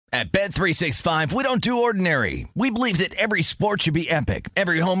At Bet365, we don't do ordinary. We believe that every sport should be epic.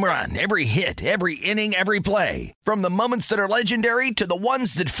 Every home run, every hit, every inning, every play. From the moments that are legendary to the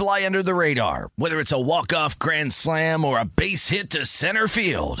ones that fly under the radar. Whether it's a walk-off grand slam or a base hit to center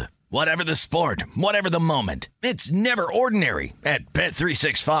field. Whatever the sport, whatever the moment. It's never ordinary at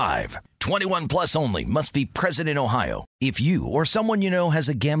Bet365. 21 plus only. Must be present in Ohio. If you or someone you know has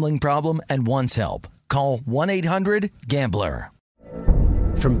a gambling problem and wants help, call 1-800-GAMBLER.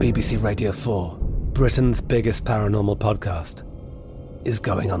 From BBC Radio 4, Britain's biggest paranormal podcast is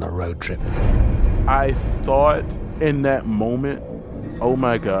going on a road trip. I thought in that moment, oh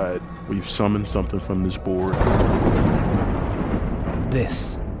my God, we've summoned something from this board.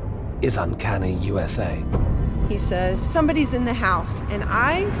 This is Uncanny USA. He says, somebody's in the house, and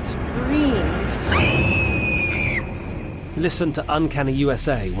I screamed. Listen to Uncanny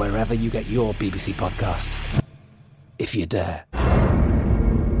USA wherever you get your BBC podcasts, if you dare.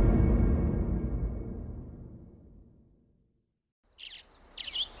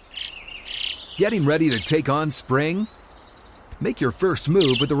 Getting ready to take on spring? Make your first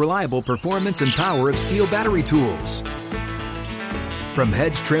move with the reliable performance and power of Steel battery tools. From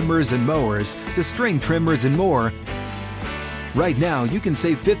hedge trimmers and mowers to string trimmers and more, right now you can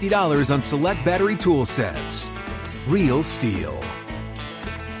save $50 on select battery tool sets. Real Steel.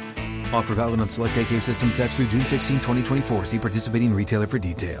 Offer valid on select AK system sets through June 16, 2024. See participating retailer for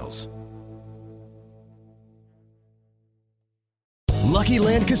details. Lucky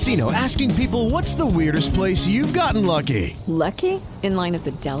Land Casino, asking people, what's the weirdest place you've gotten lucky? Lucky? In line at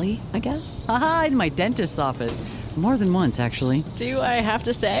the deli, I guess? Aha, in my dentist's office. More than once, actually. Do I have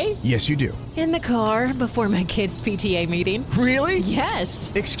to say? Yes, you do. In the car before my kids' PTA meeting. Really?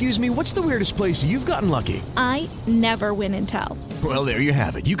 Yes. Excuse me, what's the weirdest place you've gotten lucky? I never win and tell. Well, there you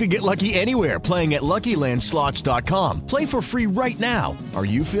have it. You can get lucky anywhere, playing at LuckyLandSlots.com. Play for free right now. Are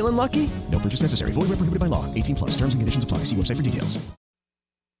you feeling lucky? No purchase necessary. Void where prohibited by law. 18 plus. Terms and conditions apply. See website for details.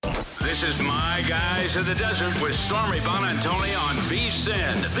 This is My Guys in the Desert with Stormy Buonantony on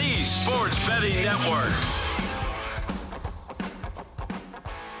VSiN, the Sports Betting Network.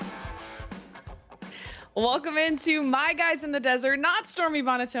 Welcome into My Guys in the Desert, not Stormy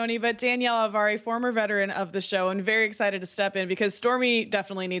Buonantony, but Danielle Avari, former veteran of the show, and very excited to step in because Stormy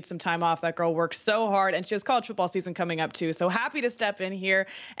definitely needs some time off. That girl works so hard, and she has college football season coming up too. So happy to step in here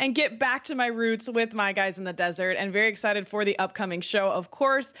and get back to my roots with My Guys in the Desert, and very excited for the upcoming show. Of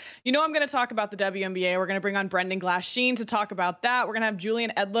course, you know I'm going to talk about the WNBA. We're going to bring on Brendan Glasheen to talk about that. We're going to have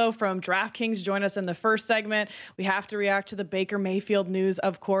Julian Edlow from DraftKings join us in the first segment. We have to react to the Baker Mayfield news,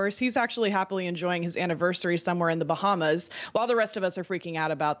 of course. He's actually happily enjoying his anniversary somewhere in the Bahamas, while the rest of us are freaking out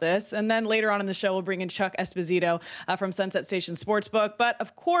about this. And then later on in the show, we'll bring in Chuck Esposito from Sunset Station Sportsbook. But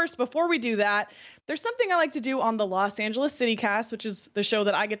of course, before we do that, there's something I like to do on the Los Angeles City Cast, which is the show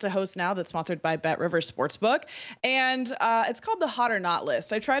that I get to host now that's sponsored by Bet Rivers Sportsbook. And it's called the Hot or Not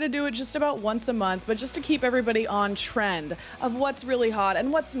List. I try to do it just about once a month, but just to keep everybody on trend of what's really hot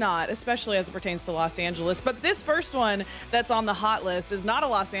and what's not, especially as it pertains to Los Angeles. But this first one that's on the hot list is not a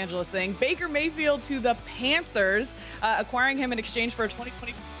Los Angeles thing. Baker Mayfield to the Panthers, acquiring him in exchange for a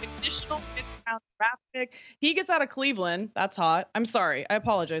 2020 conditional fifth-round draft pick. He gets out of Cleveland. That's hot. I'm sorry. I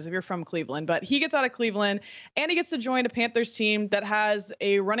apologize if you're from Cleveland, but he gets out of Cleveland and he gets to join a Panthers team that has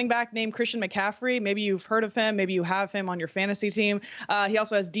a running back named Christian McCaffrey. Maybe you've heard of him. Maybe you have him on your fantasy team. He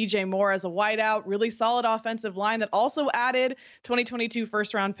also has DJ Moore as a wideout. Really solid offensive line that also added 2022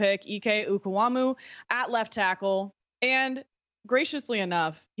 first-round pick Ike Ukwamu at left tackle. And graciously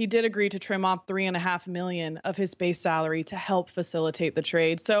enough, he did agree to trim off $3.5 million of his base salary to help facilitate the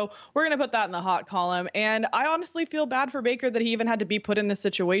trade. So we're going to put that in the hot column. And I honestly feel bad for Baker that he even had to be put in this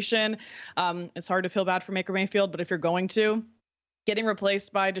situation. It's hard to feel bad for Baker Mayfield, but if you're going to, getting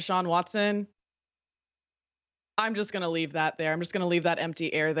replaced by Deshaun Watson, I'm just going to leave that there. I'm just going to leave that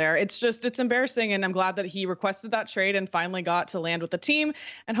empty air there. It's embarrassing. And I'm glad that he requested that trade and finally got to land with the team.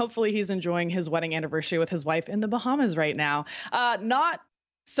 And hopefully he's enjoying his wedding anniversary with his wife in the Bahamas right now. Not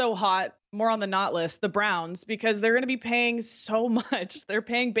so hot, more on the not list, the Browns, because they're going to be paying so much. They're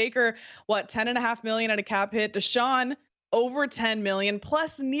paying Baker, $10.5 million at a cap hit. Deshaun, over $10 million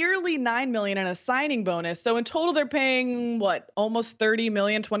plus nearly $9 million in a signing bonus. So in total, they're paying almost $30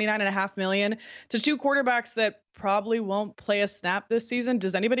 million, $29.5 million to two quarterbacks that probably won't play a snap this season.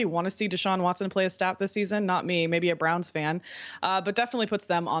 Does anybody want to see Deshaun Watson play a snap this season? Not me, maybe a Browns fan, but definitely puts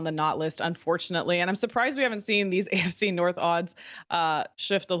them on the not list, unfortunately. And I'm surprised we haven't seen these AFC North odds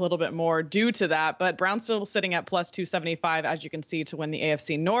shift a little bit more due to that, but Browns still sitting at plus 275, as you can see, to win the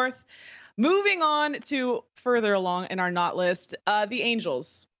AFC North. Moving on to further along in our not list, the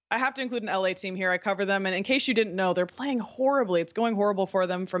Angels. I have to include an LA team here. I cover them. And in case you didn't know, they're playing horribly. It's going horrible for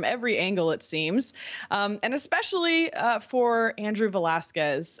them from every angle, it seems. And especially for Andrew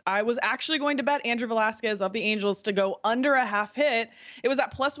Velasquez. I was actually going to bet Andrew Velasquez of the Angels to go under a half hit. It was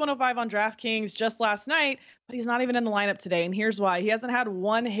at plus 105 on DraftKings just last night, but he's not even in the lineup today. And here's why. He hasn't had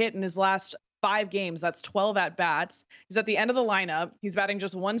one hit in his last 5 games. That's 12 at bats. He's at the end of the lineup. He's batting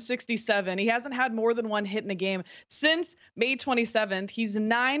just 167. He hasn't had more than one hit in a game since May 27th. He's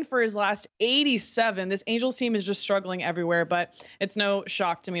 9 for his last 87. This Angels team is just struggling everywhere, but it's no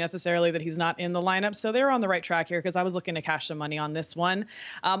shock to me necessarily that he's not in the lineup. So they're on the right track here because I was looking to cash some money on this one.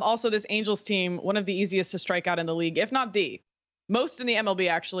 Also, this Angels team, one of the easiest to strike out in the league, if not the most in the MLB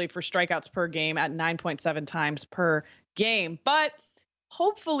actually for strikeouts per game at 9.7 times per game. But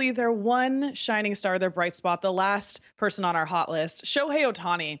hopefully their one shining star, their bright spot, the last person on our hot list, Shohei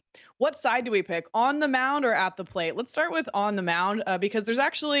Ohtani. What side do we pick, on the mound or at the plate? Let's start with on the mound because there's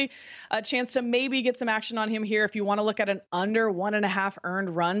actually a chance to maybe get some action on him here if you want to look at an under 1.5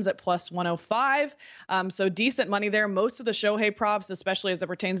 earned runs at plus 105. So decent money there. Most of the Shohei props, especially as it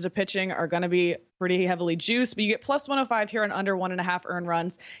pertains to pitching, are going to be pretty heavily juiced, but you get plus 105 here on under 1.5 earned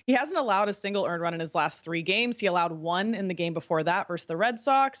runs. He hasn't allowed a single earned run in his last 3 games. He allowed 1 in the game before that versus the Red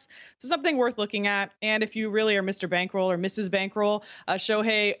Sox. So something worth looking at. And if you really are Mr. Bankroll or Mrs. Bankroll,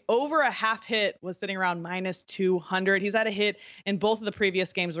 Shohei over a half hit was sitting around minus 200. He's had a hit in both of the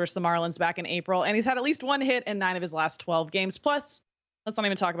previous games versus the Marlins back in April, and he's had at least 1 hit in 9 of his last 12 games. Plus, let's not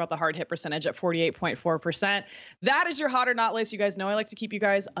even talk about the hard hit percentage at 48.4%. That is your hot or not list. You guys know I like to keep you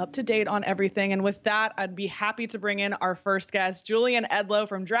guys up to date on everything. And with that, I'd be happy to bring in our first guest, Julian Edlow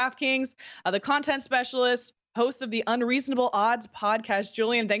from DraftKings, the content specialist, host of the Unreasonable Odds podcast.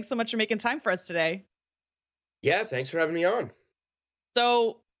 Julian, thanks so much for making time for us today. Yeah, thanks for having me on.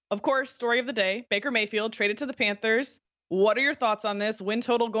 So, of course, story of the day, Baker Mayfield traded to the Panthers. What are your thoughts on this? Win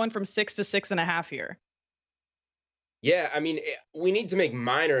total going from 6 to 6.5 here. Yeah, I mean, we need to make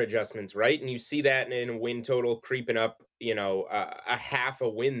minor adjustments, right? And you see that in a win total creeping up, a half a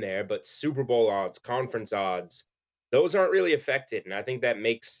win there. But Super Bowl odds, conference odds, those aren't really affected. And I think that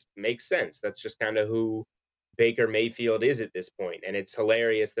makes sense. That's just kind of who Baker Mayfield is at this point. And it's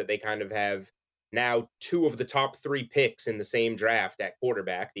hilarious that they kind of have now 2 of the top 3 picks in the same draft at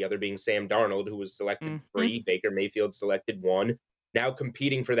quarterback, the other being Sam Darnold, who was selected 3. Baker Mayfield selected 1. Now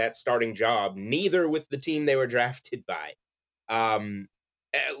competing for that starting job, neither with the team they were drafted by.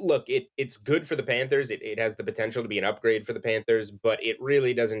 Look, it's good for the Panthers. It has the potential to be an upgrade for the Panthers, but it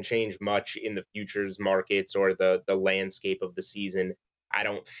really doesn't change much in the futures markets or the landscape of the season. I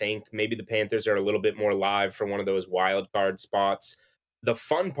don't think. Maybe the Panthers are a little bit more live for one of those wild card spots. The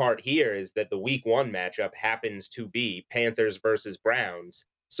fun part here is that the week 1 matchup happens to be Panthers versus Browns.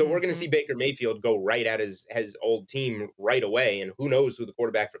 So we're going to see Baker Mayfield go right at his old team right away. And who knows who the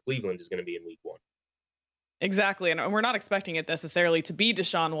quarterback for Cleveland is going to be in week 1. Exactly. And we're not expecting it necessarily to be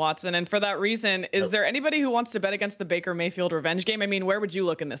Deshaun Watson. And for that reason, is there anybody who wants to bet against the Baker Mayfield revenge game? I mean, where would you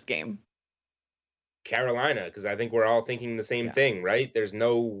look in this game? Carolina, because I think we're all thinking the same thing, right? There's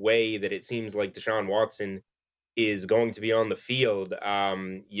no way that it seems like Deshaun Watson is going to be on the field.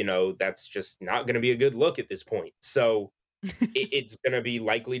 That's just not going to be a good look at this point. So it's going to be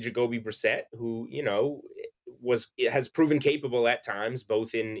likely Jacoby Brissett, who, has proven capable at times,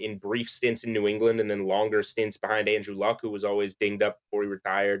 both in brief stints in New England and then longer stints behind Andrew Luck, who was always dinged up before he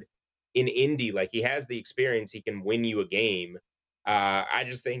retired in Indy. Like, he has the experience. He can win you a game. I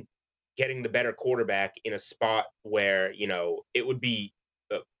just think getting the better quarterback in a spot where, it would be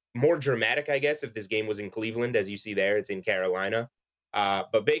more dramatic, I guess, if this game was in Cleveland. As you see there, it's in Carolina.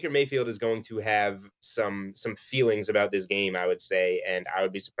 But Baker Mayfield is going to have some feelings about this game, I would say, and I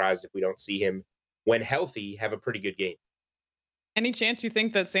would be surprised if we don't see him, when healthy, have a pretty good game. Any chance you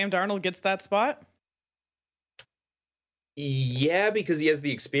think that Sam Darnold gets that spot? Yeah, because he has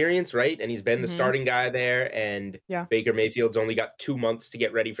the experience, right? And he's been the starting guy there, and Baker Mayfield's only got 2 months to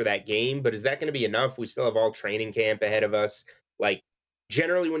get ready for that game. But is that going to be enough? We still have all training camp ahead of us. Like,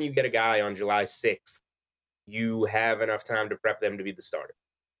 generally, when you get a guy on July 6th, you have enough time to prep them to be the starter.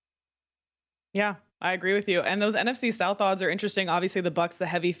 Yeah, I agree with you. And those NFC South odds are interesting. Obviously, the Bucs, the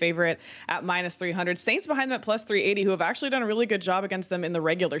heavy favorite at minus 300. Saints behind them at plus 380, who have actually done a really good job against them in the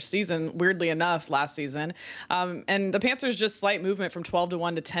regular season, weirdly enough, last season. And the Panthers just slight movement from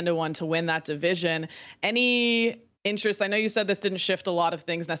 12-1 to 10-1 to win that division. Any interest? I know you said this didn't shift a lot of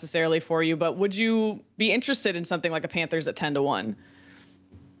things necessarily for you, but would you be interested in something like a Panthers at 10-1?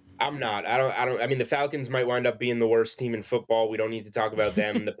 I'm not. I mean, the Falcons might wind up being the worst team in football. We don't need to talk about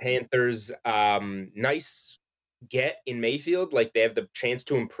them. The Panthers, nice get in Mayfield. Like, they have the chance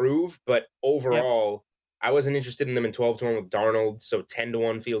to improve, but overall, I wasn't interested in them in 12-1 with Darnold, so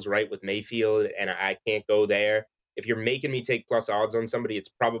 10-1 feels right with Mayfield, and I can't go there. If you're making me take plus odds on somebody, it's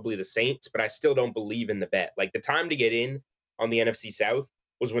probably the Saints, but I still don't believe in the bet. Like, the time to get in on the NFC South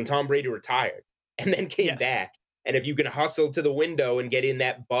was when Tom Brady retired and then came back. And if you can hustle to the window and get in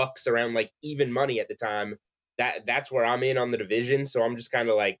that Bucks around like even money at the time, that's where I'm in on the division. So I'm just kind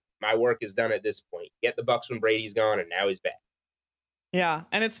of like, my work is done at this point. Get the Bucks when Brady's gone, and now he's back. Yeah,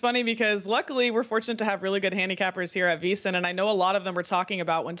 and it's funny because luckily we're fortunate to have really good handicappers here at VSiN, and I know a lot of them were talking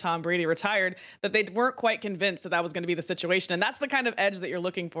about when Tom Brady retired that they weren't quite convinced that was going to be the situation, and that's the kind of edge that you're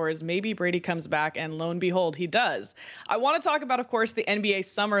looking for, is maybe Brady comes back, and lo and behold, he does. I want to talk about, of course, the NBA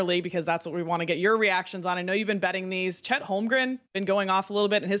Summer League, because that's what we want to get your reactions on. I know you've been betting these. Chet Holmgren been going off a little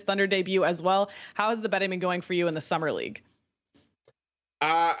bit in his Thunder debut as well. How has the betting been going for you in the Summer League?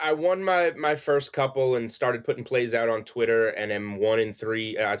 I won my first couple and started putting plays out on Twitter, and am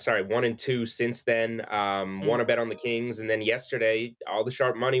 1-2 since then. Won a bet on the Kings, and then yesterday all the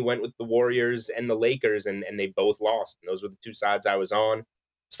sharp money went with the Warriors and the Lakers, and they both lost. And those were the two sides I was on.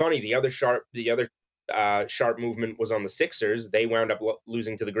 It's funny, the other sharp movement was on the Sixers. They wound up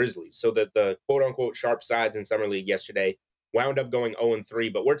losing to the Grizzlies. So that the quote unquote sharp sides in Summer League yesterday wound up going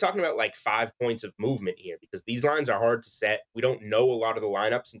 0-3, but we're talking about like 5 points of movement here, because these lines are hard to set. We don't know a lot of the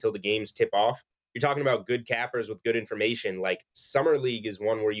lineups until the games tip off. You're talking about good cappers with good information. Like, Summer League is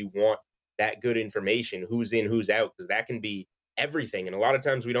one where you want that good information, who's in, who's out, because that can be everything. And a lot of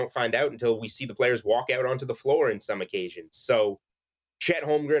times we don't find out until we see the players walk out onto the floor in some occasions. So Chet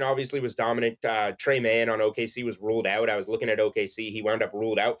Holmgren obviously was dominant. Trey Mann on OKC was ruled out. I was looking at OKC. He wound up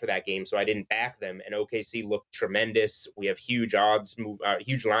ruled out for that game, so I didn't back them. And OKC looked tremendous. We have huge odds,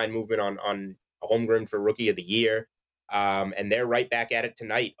 huge line movement on Holmgren for Rookie of the Year. And they're right back at it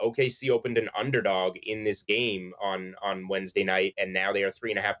tonight. OKC opened an underdog in this game on Wednesday night, and now they are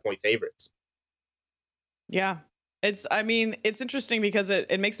 3.5-point favorites. Yeah. It's interesting because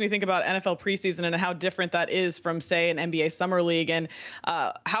it makes me think about NFL preseason and how different that is from, say, an NBA Summer League. And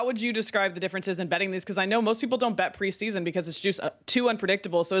how would you describe the differences in betting these? Because I know most people don't bet preseason because it's just too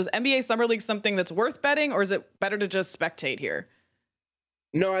unpredictable. So is NBA Summer League something that's worth betting, or is it better to just spectate here?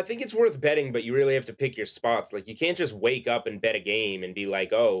 No, I think it's worth betting, but you really have to pick your spots. Like, you can't just wake up and bet a game and be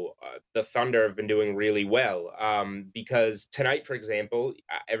like, the Thunder have been doing really well. Because tonight, for example,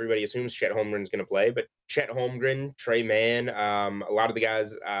 everybody assumes Chet Holmgren's going to play, but Chet Holmgren, Trey Mann, a lot of the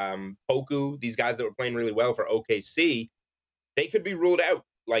guys, Poku, these guys that were playing really well for OKC, they could be ruled out.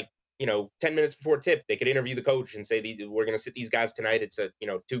 Like, 10 minutes before tip, they could interview the coach and say, we're going to sit these guys tonight. It's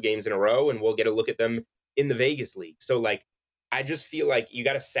 2 games in a row, and we'll get a look at them in the Vegas League. So, like, I just feel like you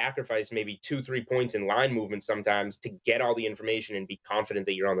got to sacrifice maybe 2-3 points in line movement sometimes to get all the information and be confident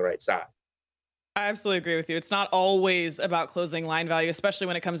that you're on the right side. I absolutely agree with you. It's not always about closing line value, especially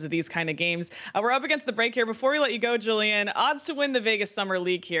when it comes to these kind of games. We're up against the break here. Before we let you go, Julian, odds to win the Vegas Summer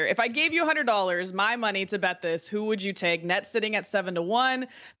League here. If I gave you $100, my money, to bet this, who would you take? Nets sitting at 7-1,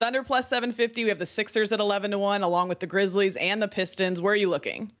 Thunder plus 750. We have the Sixers at 11-1, along with the Grizzlies and the Pistons. Where are you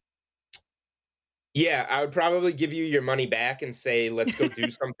looking? Yeah, I would probably give you your money back and say, let's go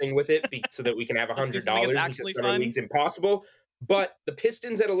do something with it so that we can have $100 because Summer League's impossible. But the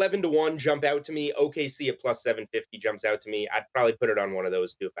Pistons at 11-1 jump out to me. OKC at plus 750 jumps out to me. I'd probably put it on one of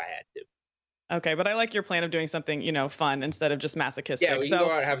those two if I had to. Okay, but I like your plan of doing something, fun instead of just masochistic. Yeah, we can go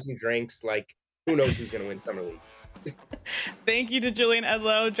out and have some drinks. Like, who knows who's going to win Summer League. Thank you to Julian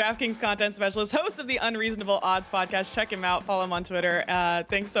Edlow, DraftKings content specialist, host of the Unreasonable Odds podcast. Check him out. Follow him on Twitter.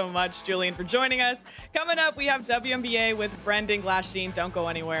 Thanks so much, Julian, for joining us. Coming up, we have WNBA with Brendan Glasheen. Don't go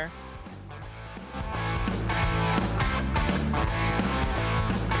anywhere.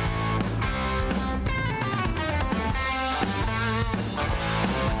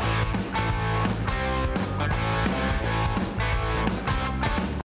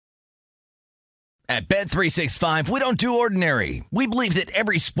 At Bet365, we don't do ordinary. We believe that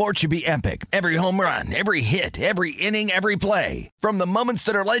every sport should be epic. Every home run, every hit, every inning, every play. From the moments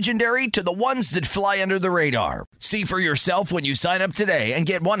that are legendary to the ones that fly under the radar. See for yourself when you sign up today and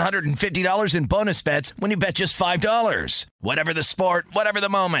get $150 in bonus bets when you bet just $5. Whatever the sport, whatever the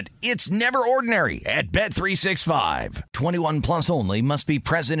moment, it's never ordinary at Bet365. 21 plus only. Must be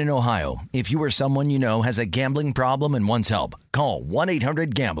present in Ohio. If you or someone you know has a gambling problem and wants help, call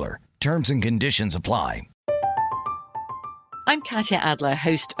 1-800-GAMBLER. Terms and conditions apply. I'm Katya Adler,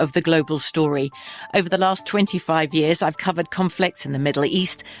 host of The Global Story. Over the last 25 years, I've covered conflicts in the Middle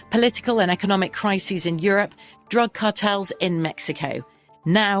East, political and economic crises in Europe, drug cartels in Mexico.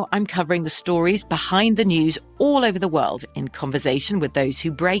 Now I'm covering the stories behind the news all over the world in conversation with those who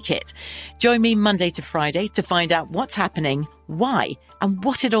break it. Join me Monday to Friday to find out what's happening, why, and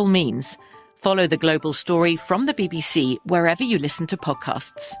what it all means. Follow The Global Story from the BBC wherever you listen to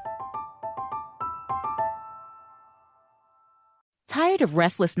podcasts. Tired of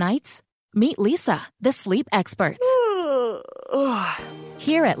restless nights? Meet Leesa, the sleep experts.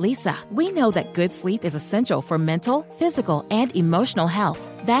 Here at Leesa, we know that good sleep is essential for mental, physical, and emotional health.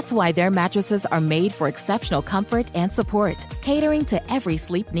 That's why their mattresses are made for exceptional comfort and support, catering to every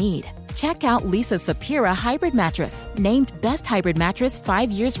sleep need. Check out Leesa's Sapira Hybrid Mattress, named Best Hybrid Mattress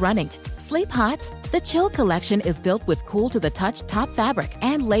 5 years running. Sleep hot? The Chill Collection is built with cool-to-the-touch top fabric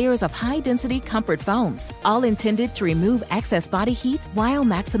and layers of high-density comfort foams, all intended to remove excess body heat while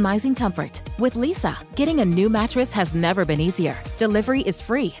maximizing comfort. With Leesa, getting a new mattress has never been easier. Delivery is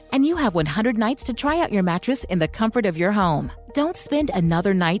free, and you have 100 nights to try out your mattress in the comfort of your home. Don't spend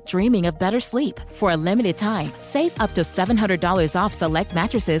another night dreaming of better sleep. For a limited time, save up to $700 off select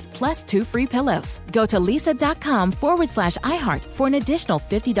mattresses plus 2 free pillows. Go to leesa.com/iHeart for an additional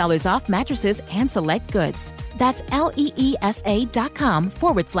 $50 off mattresses and select goods. That's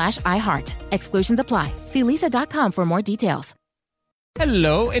LEESA.com/iHeart. Exclusions apply. See leesa.com for more details.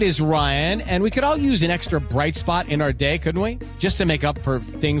 Hello, it is Ryan, and we could all use an extra bright spot in our day, couldn't we? Just to make up for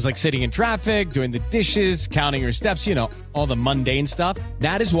things like sitting in traffic, doing the dishes, counting your steps, you know, all the mundane stuff.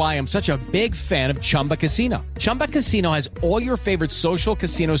 That is why I'm such a big fan of Chumba Casino. Chumba Casino has all your favorite social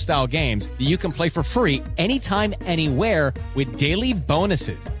casino-style games that you can play for free anytime, anywhere with daily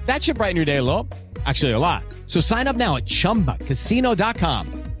bonuses. That should brighten your day a little. Actually, a lot. So sign up now at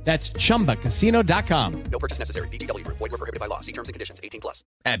ChumbaCasino.com. That's ChumbaCasino.com. No purchase necessary. VGW Group. Void where prohibited by law. See terms and conditions. 18+.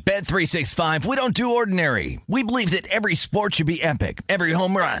 At Bet365, we don't do ordinary. We believe that every sport should be epic. Every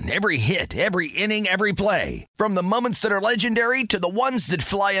home run, every hit, every inning, every play. From the moments that are legendary to the ones that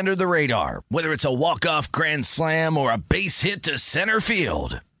fly under the radar. Whether it's a walk-off grand slam or a base hit to center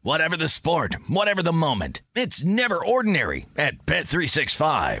field. Whatever the sport, whatever the moment. It's never ordinary at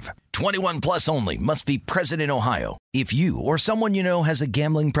Bet365. 21 plus only. Must be present in Ohio. If you or someone you know has a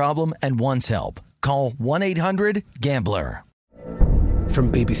gambling problem and wants help, call 1-800-GAMBLER.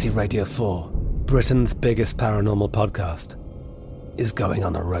 From BBC Radio 4, Britain's biggest paranormal podcast is going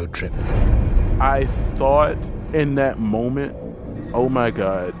on a road trip. I thought in that moment, oh my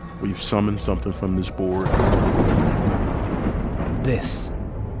God, we've summoned something from this board. This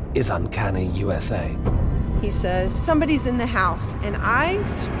is Uncanny USA. He says, somebody's in the house, and I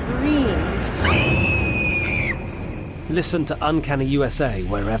screamed. Listen to Uncanny USA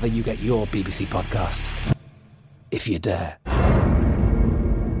wherever you get your BBC podcasts, if you dare.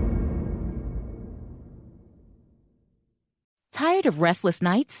 Tired of restless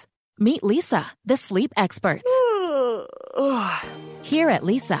nights? Meet Leesa, the sleep experts. Here at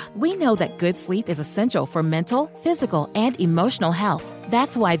Leesa, we know that good sleep is essential for mental, physical, and emotional health.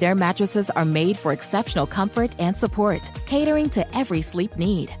 That's why their mattresses are made for exceptional comfort and support, catering to every sleep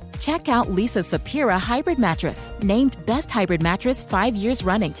need. Check out Leesa's Sapira Hybrid Mattress, named Best Hybrid Mattress 5 years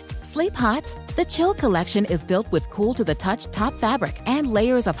running. Sleep hot? The Chill Collection is built with cool-to-the-touch top fabric and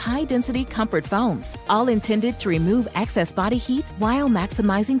layers of high-density comfort foams, all intended to remove excess body heat while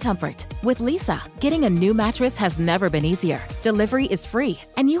maximizing comfort. With Leesa, getting a new mattress has never been easier. Delivery is free,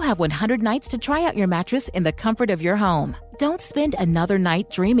 and you have 100 nights to try out your mattress in the comfort of your home. Don't spend another night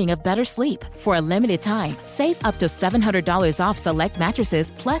dreaming of better sleep. For a limited time, save up to $700 off select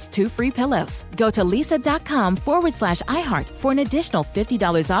mattresses plus 2 free pillows. Go to leesa.com/iHeart for an additional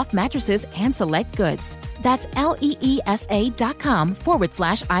 $50 off mattresses and select goods. That's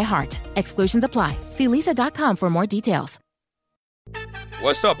LEESA.com/iHeart. Exclusions apply. See leesa.com for more details.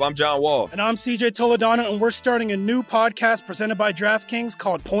 What's up? I'm John Wall. And I'm CJ Toledano, and we're starting a new podcast presented by DraftKings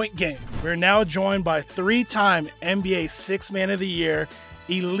called Point Game. We're now joined by 3-time NBA Sixth Man of the Year,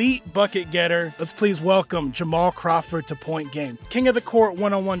 elite bucket getter. Let's please welcome Jamal Crawford to Point Game. King of the Court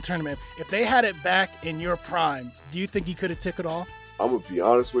one-on-one tournament. If they had it back in your prime, do you think you could have took it all? I'm going to be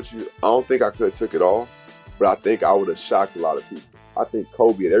honest with you. I don't think I could have took it all, but I think I would have shocked a lot of people. I think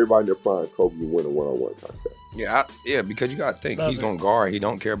Kobe and everybody in their prime, Kobe would win a one-on-one contest. Yeah, because you got to think, he's going to guard. He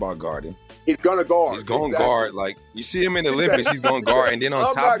don't care about guarding. He's going to guard. He's going to guard. Like, you see him in the Olympics, he's going to guard. And then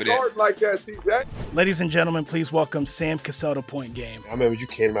on top of that. Like that, see that? Ladies and gentlemen, please welcome Sam Cassell to Point Game. I remember you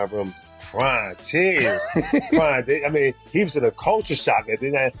came out from crying, tears. Crying. I mean, he was in a culture shock. And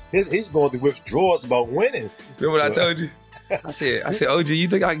then he's going through withdrawals about winning. Remember what I told you? I said, OG, you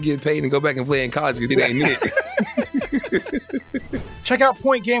think I can get paid and go back and play in college because it ain't it? Check out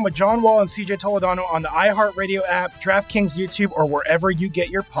Point Game with John Wall and CJ Toledano on the iHeartRadio app, DraftKings YouTube, or wherever you get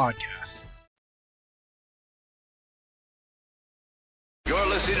your podcasts. You're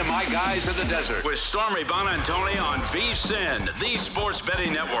listening to My Guys in the Desert with Stormy Bonantoni on VSiN, the Sports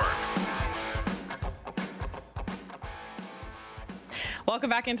Betting Network. Welcome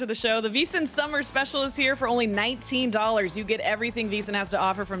back into the show. The VSiN Summer Special is here for only $19. You get everything VSiN has to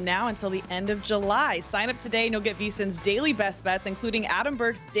offer from now until the end of July. Sign up today and you'll get VSiN's daily best bets, including Adam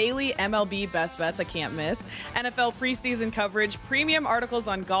Burke's daily MLB best bets, I can't miss, NFL preseason coverage, premium articles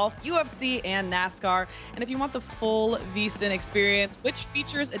on golf, UFC, and NASCAR. And if you want the full VSiN experience, which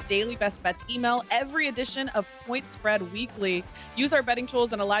features a daily best bets email, every edition of Point Spread Weekly, use our betting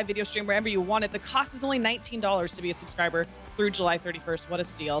tools and a live video stream wherever you want it. The cost is only $19 to be a subscriber through July 31st. What a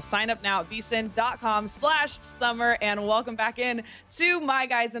steal. Sign up now at vsin.com/summer. And welcome back in to My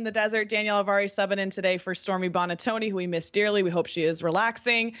Guys in the Desert. Danielle Avari subbing in today for Stormy Buonantony, who we miss dearly. We hope she is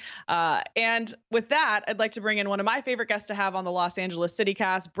relaxing. And with that, I'd like to bring in one of my favorite guests to have on the Los Angeles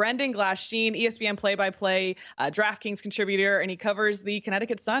CityCast, Brendan Glasheen, ESPN play-by-play, DraftKings contributor, and he covers the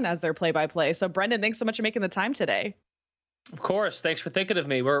Connecticut Sun as their play-by-play. So Brendan, thanks so much for making the time today. Of course. Thanks for thinking of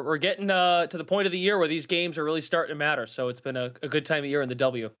me. We're getting to the point of the year where these games are really starting to matter. So it's been a good time of year in the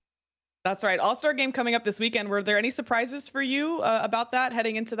W. That's right. All-Star game coming up this weekend. Were there any surprises for you about that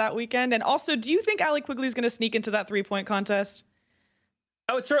heading into that weekend? And also, do you think Allie Quigley is going to sneak into that three-point contest?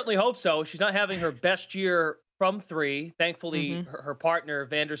 I would certainly hope so. She's not having her best year from three. Thankfully, her partner,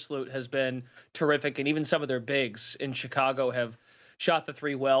 Vandersloot, has been terrific. And even some of their bigs in Chicago have shot the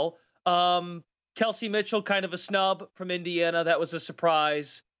three well. Kelsey Mitchell, kind of a snub from Indiana. That was a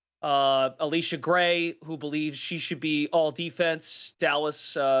surprise. Alicia Gray, who believes she should be all defense,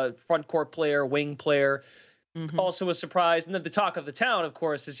 Dallas front court player, wing player, also a surprise. And then the talk of the town, of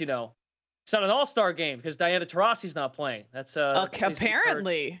course, is, it's not an all-star game because Diana Taurasi's not playing. That's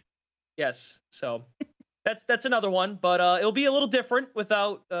apparently. Yes. So that's another one, but it'll be a little different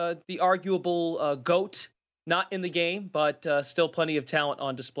without the arguable GOAT not in the game, but still plenty of talent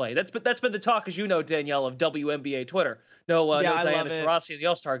on display. That's been the talk, as you know, Danielle, of WNBA Twitter. No Diana Taurasi in the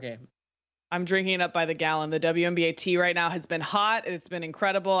All-Star game. I'm drinking it up by the gallon. The WNBA tea right now has been hot. It's been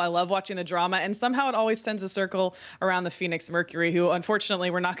incredible. I love watching the drama, and somehow it always tends to circle around the Phoenix Mercury, who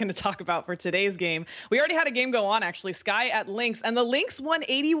unfortunately we're not going to talk about for today's game. We already had a game go on, actually, Sky at Lynx, and the Lynx won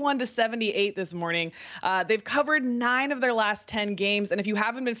 81-78 this morning. They've covered 9 of their last 10 games, and if you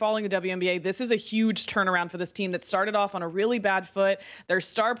haven't been following the WNBA, this is a huge turnaround for this team that started off on a really bad foot. Their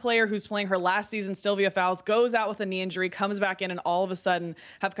star player, who's playing her last season, Sylvia Fowles, goes out with a knee injury, comes back in, and all of a sudden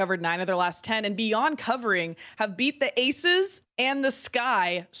have covered 9 of their last 10, and beyond covering, have beat the Aces and the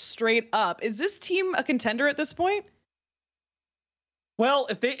Sky straight up. Is this team a contender at this point? Well,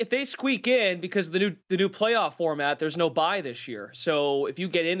 if they squeak in, because of the new playoff format, there's no bye this year. So if you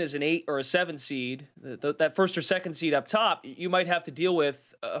get in as an 8 or a 7 seed, that first or second seed up top, you might have to deal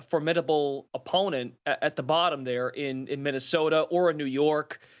with a formidable opponent at the bottom there in Minnesota or in New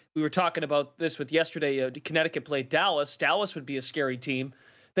York. We were talking about this with yesterday. Connecticut played Dallas. Dallas would be a scary team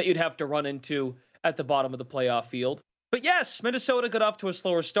that you'd have to run into at the bottom of the playoff field. But yes, Minnesota got off to a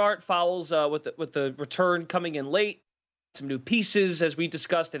slower start. Fouls with the return coming in late. Some new pieces, as we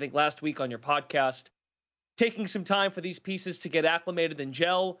discussed, I think, last week on your podcast. Taking some time for these pieces to get acclimated and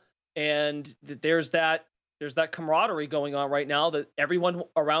gel. And there's that camaraderie going on right now that everyone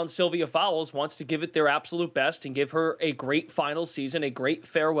around Sylvia Fowles wants to give it their absolute best and give her a great final season, a great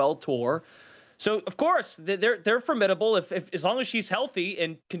farewell tour. So, of course, they're formidable. If as long as she's healthy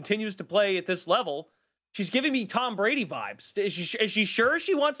and continues to play at this level, she's giving me Tom Brady vibes. Is she sure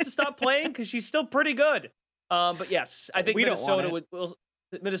she wants to stop playing? Because she's still pretty good. But yes, I think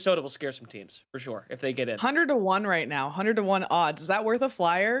Minnesota will scare some teams for sure if they get in. 100-1 right now. 100-1 odds. Is that worth a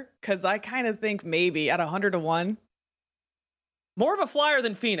flyer? Because I kind of think maybe at 100-1. More of a flyer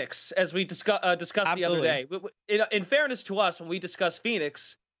than Phoenix, as we discussed the other day. In fairness to us, when we discussed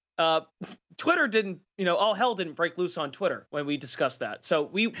Phoenix, Twitter didn't, all hell didn't break loose on Twitter when we discussed that. So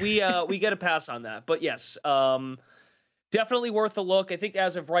we get a pass on that. But yes, definitely worth a look. I think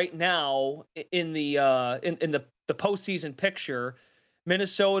as of right now in the postseason picture,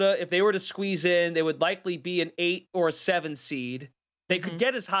 Minnesota, if they were to squeeze in, they would likely be an 8 or a 7 seed. They could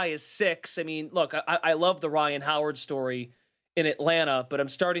get as high as 6. I mean, look, I love the Ryan Howard story in Atlanta, but I'm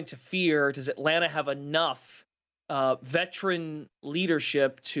starting to fear, does Atlanta have enough veteran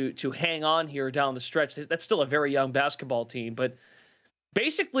leadership to hang on here down the stretch? That's still a very young basketball team, but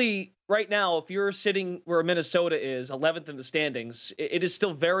basically right now, if you're sitting where Minnesota is, 11th in the standings, it is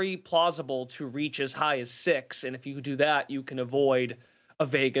still very plausible to reach as high as 6. And if you do that, you can avoid a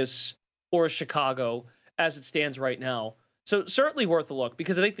Vegas or a Chicago as it stands right now. So certainly worth a look,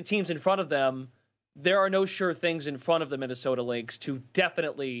 because I think the teams in front of them, there are no sure things in front of the Minnesota Lynx to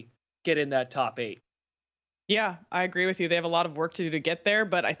definitely get in that top 8. Yeah, I agree with you. They have a lot of work to do to get there,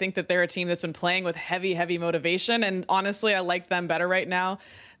 but I think that they're a team that's been playing with heavy, heavy motivation. And honestly, I like them better right now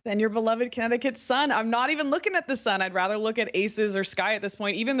than your beloved Connecticut Sun. I'm not even looking at the Sun. I'd rather look at Aces or Sky at this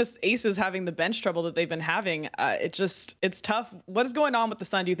point. Even this Aces having the bench trouble that they've been having, it's tough. What is going on with the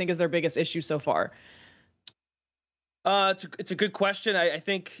Sun, do you think, is their biggest issue so far? It's a good question. I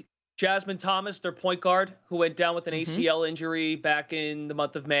think Jasmine Thomas, their point guard, who went down with an ACL injury back in the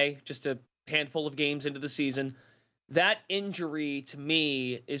month of May, just a handful of games into the season. That injury, to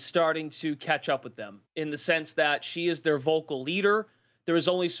me, is starting to catch up with them in the sense that she is their vocal leader. There is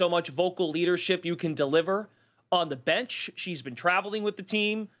only so much vocal leadership you can deliver on the bench. She's been traveling with the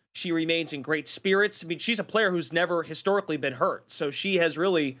team. She remains in great spirits. I mean, she's a player who's never historically been hurt. So she has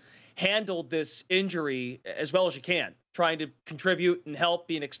really handled this injury as well as she can, trying to contribute and help,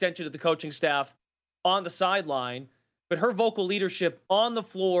 be an extension of the coaching staff on the sideline. But her vocal leadership on the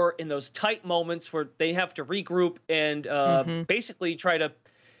floor in those tight moments where they have to regroup and basically try to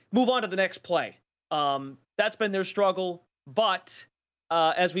move on to the next play. That's been their struggle. But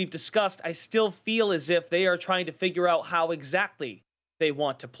as we've discussed, I still feel as if they are trying to figure out how exactly they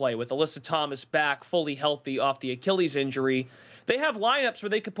want to play. With Alyssa Thomas back fully healthy off the Achilles injury, they have lineups where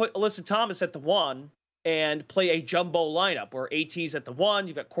they could put Alyssa Thomas at the 1 and play a jumbo lineup where AT's at the 1.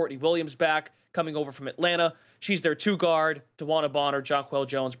 You've got Courtney Williams back coming over from Atlanta. She's their 2 guard, DeWanna Bonner, Jonquel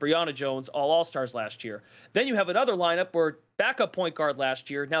Jones, Brianna Jones, all-stars last year. Then you have another lineup where backup point guard last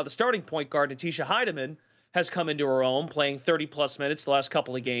year, now the starting point guard, Natisha Heidemann, has come into her own, playing 30-plus minutes the last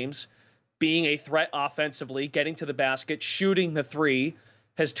couple of games, being a threat offensively, getting to the basket, shooting the 3,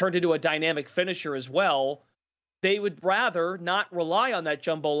 has turned into a dynamic finisher as well. They would rather not rely on that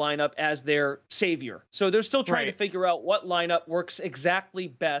jumbo lineup as their savior. So they're still trying to figure out what lineup works exactly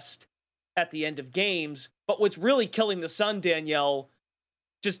best at the end of games. But what's really killing the Sun, Danielle,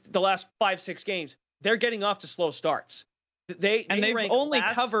 just the last 5-6 games, they're getting off to slow starts. They've only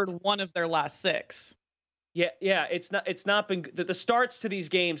covered one of their last 6. Yeah, it's not been good. The starts to these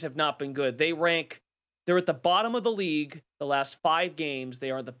games have not been good. They're at the bottom of the league the last 5 games.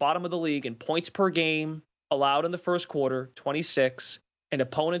 They are at the bottom of the league in points per game allowed in the first quarter, 26, and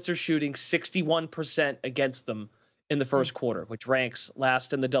opponents are shooting 61% against them in the first quarter, which ranks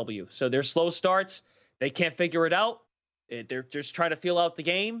last in the W. So they're slow starts. They can't figure it out. They're just trying to feel out the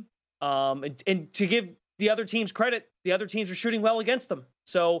game. And to give the other teams credit, the other teams are shooting well against them.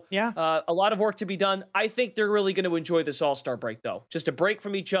 So a lot of work to be done. I think they're really going to enjoy this All-Star break, though. Just a break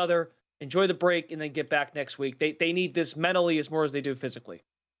from each other, enjoy the break, and then get back next week. They need this mentally as more as they do physically.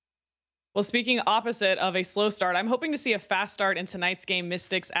 Well, speaking opposite of a slow start, I'm hoping to see a fast start in tonight's game,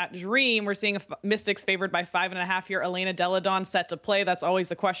 Mystics at Dream. We're seeing Mystics favored by 5.5 here. Elena Deladon set to play. That's always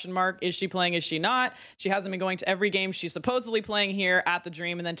the question mark. Is she playing? Is she not? She hasn't been going to every game she's supposedly playing here at the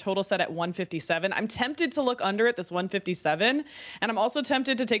Dream. And then total set at 157. I'm tempted to look under at this 157. And I'm also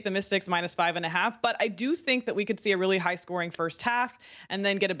tempted to take the Mystics minus 5.5. But I do think that we could see a really high scoring first half and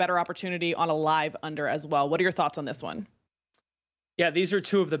then get a better opportunity on a live under as well. What are your thoughts on this one? Yeah, these are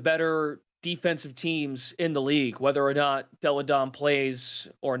 2 of the better defensive teams in the league, whether or not Deladon plays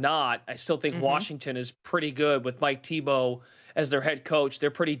or not. I still think Washington is pretty good with Mike Thibault as their head coach. They're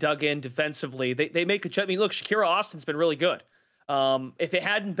pretty dug in defensively. They make a, I mean, look, Shakira Austin's been really good. If it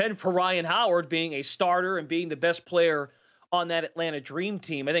hadn't been for Ryan Howard being a starter and being the best player on that Atlanta Dream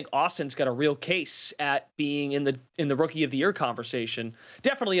team, I think Austin's got a real case at being in the Rookie of the Year conversation.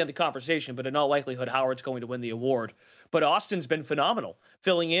 Definitely in the conversation, but in all likelihood, Howard's going to win the award. But Austin's been phenomenal,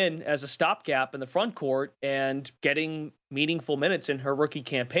 filling in as a stopgap in the front court and getting meaningful minutes in her rookie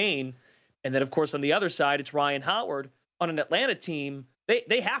campaign. And then, of course, on the other side, it's Ryan Howard on an Atlanta team.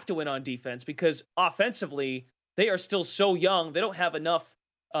 They have to win on defense because offensively, they are still so young. They don't have enough.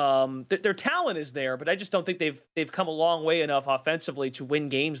 Their talent is there, but I just don't think they've come a long way enough offensively to win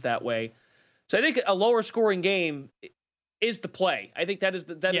games that way. So I think a lower scoring game is the play. I think that is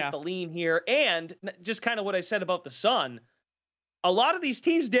the lean here. And just kind of what I said about the Sun, a lot of these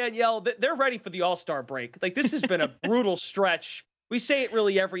teams, Danielle, they're ready for the All-Star break. Like, this has been a brutal stretch. We say it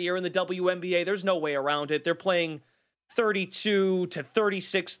really every year in the WNBA. There's no way around it. They're playing 32 to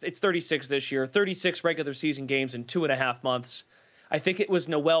 36. It's 36 this year, 36 regular season games in 2.5 months. I think it was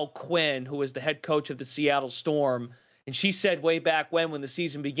Noelle Quinn, who was the head coach of the Seattle Storm. And she said way back when the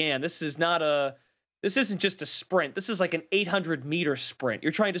season began, this isn't just a sprint. This is like an 800-meter sprint.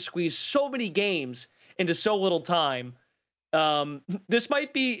 You're trying to squeeze so many games into so little time. This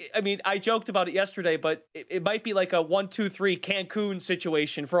might be, I mean, I joked about it yesterday, but it might be like a 1-2-3 Cancun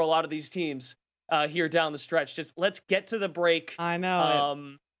situation for a lot of these teams here down the stretch. Just let's get to the break. I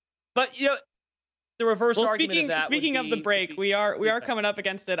know. But, you know, the reverse argument of that. Speaking of the break, we are coming up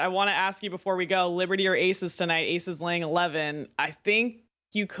against it. I want to ask you before we go, Liberty or Aces tonight? Aces laying 11. I think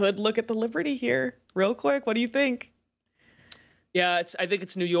you could look at the Liberty here real quick. What do you think? Yeah, I think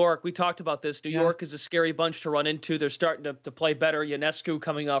it's New York. We talked about this. New York is a scary bunch to run into. They're starting to play better. Ionescu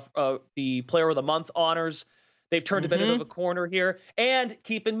coming off the Player of the Month honors. They've turned a bit of a corner here. And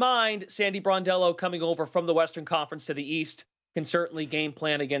keep in mind, Sandy Brondello coming over from the Western Conference to the East can certainly game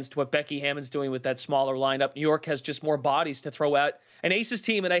plan against what Becky Hammond's doing with that smaller lineup. New York has just more bodies to throw at an Aces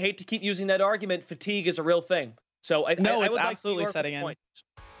team, and I hate to keep using that argument. Fatigue is a real thing. So I would absolutely like setting in.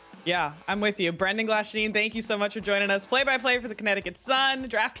 Yeah, I'm with you. Brendan Glasheen, thank you so much for joining us. Play-by-play for the Connecticut Sun,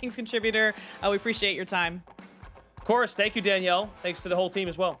 DraftKings contributor. We appreciate your time. Of course. Thank you, Danielle. Thanks to the whole team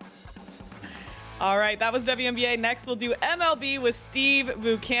as well. All right, that was WNBA. Next, we'll do MLB with Steve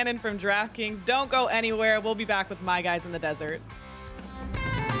Buchanan from DraftKings. Don't go anywhere. We'll be back with My Guys in the Desert.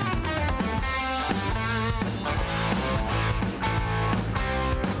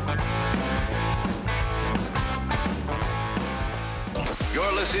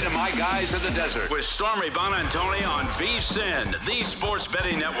 You're listening to My Guys in the Desert with Stormy Buonantony on VSiN, the Sports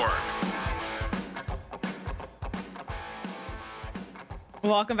Betting Network.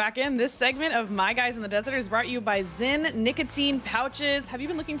 Welcome back in. This segment of My Guys in the Desert is brought to you by Zyn nicotine pouches. Have you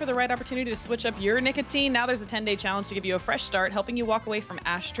been looking for the right opportunity to switch up your nicotine? Now there's a 10-day challenge to give you a fresh start, helping you walk away from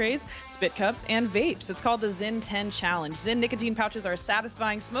ashtrays, spit cups, and vapes. It's called the Zyn 10 Challenge. Zyn nicotine pouches are a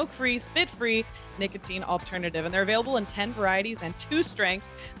satisfying, smoke-free, spit-free nicotine alternative, and they're available in 10 varieties and 2 strengths.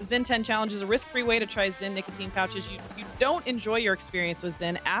 The Zyn 10 Challenge is a risk-free way to try Zyn nicotine pouches. You don't enjoy your experience with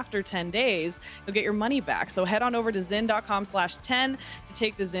Zyn after 10 days, you'll get your money back. So head on over to zyn.com/10 to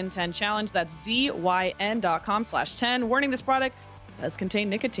take the Zyn 10 Challenge. That's zyn.com/10. Warning, this product does contain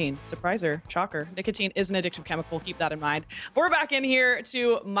nicotine. Surpriser, shocker. Nicotine is an addictive chemical. Keep that in mind. We're back in here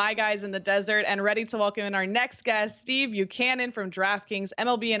to My Guys in the Desert and ready to welcome in our next guest, Steve Buchanan from DraftKings,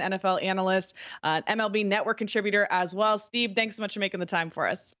 MLB and NFL analyst, MLB Network contributor as well. Steve, thanks so much for making the time for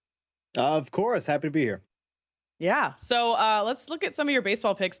us. Of course. Happy to be here. Yeah. So let's look at some of your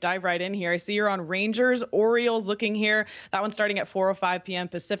baseball picks. Dive right in here. I see you're on Rangers, Orioles looking here. That one's starting at 4:05 p.m.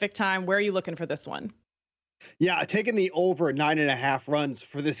 Pacific time. Where are you looking for this one? Yeah, taking the over 9.5 runs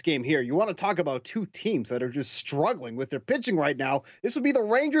for this game here. You want to talk about two teams that are just struggling with their pitching right now. This would be the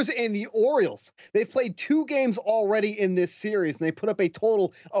Rangers and the Orioles. They've played 2 games already in this series, and they put up a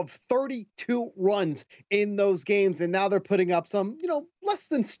total of 32 runs in those games. And now they're putting up some, less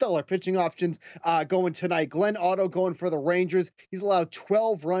than stellar pitching options going tonight. Glenn Otto going for the Rangers. He's allowed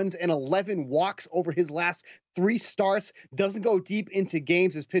 12 runs and 11 walks over his last 3 starts. Doesn't go deep into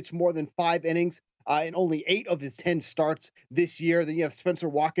games. Has pitched more than 5 innings. In only 8 of his 10 starts this year. Then you have Spencer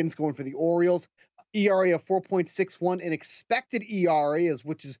Watkins going for the Orioles. ERA of 4.61, an expected ERA,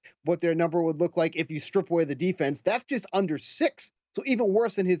 which is what their number would look like if you strip away the defense. That's just under 6. So even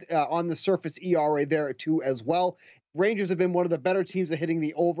worse than his on the surface ERA there at 2 as well. Rangers have been one of the better teams at hitting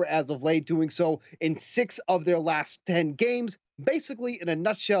the over as of late, doing so in 6 of their last 10 games. Basically, in a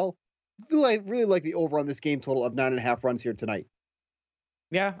nutshell, really like the over on this game total of 9.5 runs here tonight.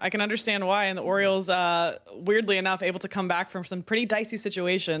 Yeah, I can understand why. And the Orioles, weirdly enough, able to come back from some pretty dicey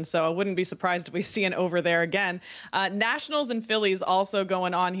situations. So I wouldn't be surprised if we see an over there again. Nationals and Phillies also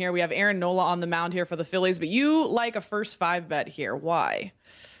going on here. We have Aaron Nola on the mound here for the Phillies, but you like a first 5 bet here. Why?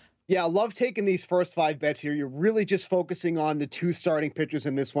 Yeah, I love taking these first 5 bets here. You're really just focusing on the 2 starting pitchers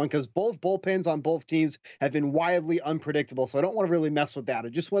in this one because both bullpens on both teams have been wildly unpredictable. So I don't want to really mess with that. I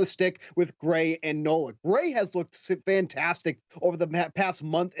just want to stick with Gray and Nola. Gray has looked fantastic over the past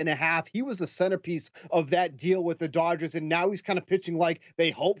month and a half. He was the centerpiece of that deal with the Dodgers, and now he's kind of pitching like they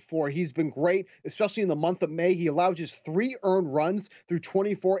hoped for. He's been great, especially in the month of May. He allowed just 3 earned runs through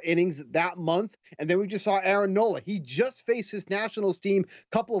 24 innings that month. And then we just saw Aaron Nola. He just faced his Nationals team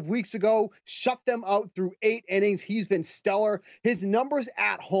a couple of weeks ago, shut them out through 8 innings. He's been stellar. His numbers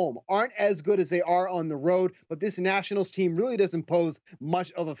at home aren't as good as they are on the road, but this Nationals team really doesn't pose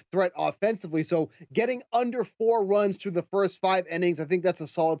much of a threat offensively. So getting under 4 runs through the first 5 innings, I think that's a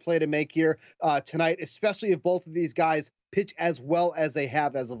solid play to make here tonight, especially if both of these guys pitch as well as they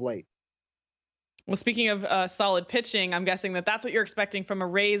have as of late. Well, speaking of solid pitching, I'm guessing that's what you're expecting from a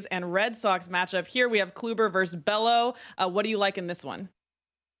Rays and Red Sox matchup. Here we have Kluber versus Bello. What do you like in this one?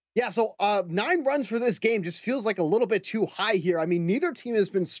 Yeah, so 9 runs for this game just feels like a little bit too high here. I mean, neither team has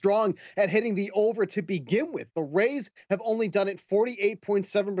been strong at hitting the over to begin with. The Rays have only done it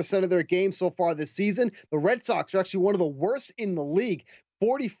 48.7% of their games so far this season. The Red Sox are actually one of the worst in the league.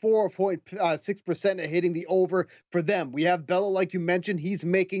 44.6% at hitting the over for them. We have Bello, like you mentioned. He's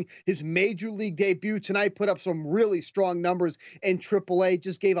making his major league debut tonight, put up some really strong numbers in AAA,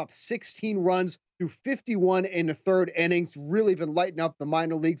 just gave up 16 runs through 51 in the 3rd innings. Really been lighting up the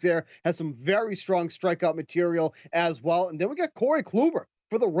minor leagues there. Has some very strong strikeout material as well. And then we got Corey Kluber.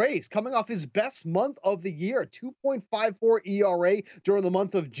 for the Rays, coming off his best month of the year, 2.54 ERA during the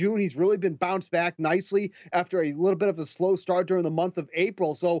month of June. He's really been bounced back nicely after a little bit of a slow start during the month of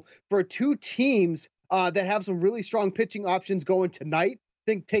April. So for two teams that have some really strong pitching options going tonight,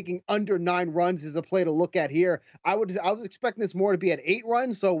 I think taking under 9 runs is a play to look at here. I was expecting this more to be at 8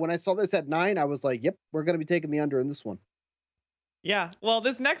 runs. So when I saw this at 9, I was like, yep, we're going to be taking the under in this one. Yeah, well,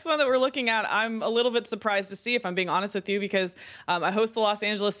 this next one that we're looking at, I'm a little bit surprised to see, if I'm being honest with you, because I host the Los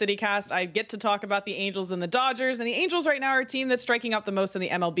Angeles City Cast. I get to talk about the Angels and the Dodgers, and the Angels right now are a team that's striking out the most in the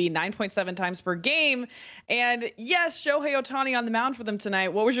MLB, 9.7 times per game. And yes, Shohei Ohtani on the mound for them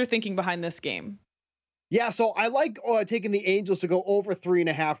tonight. What was your thinking behind this game? Yeah, so I like taking the Angels to go over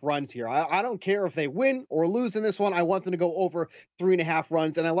 3.5 runs here. I don't care if they win or lose in this one. I want them to go over 3.5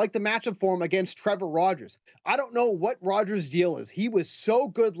 runs, and I like the matchup for him against Trevor Rogers. I don't know what Rogers' deal is. He was so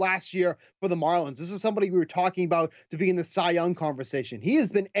good last year for the Marlins. This is somebody we were talking about to be in the Cy Young conversation. He has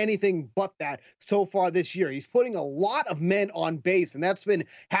been anything but that so far this year. He's putting a lot of men on base, and that's been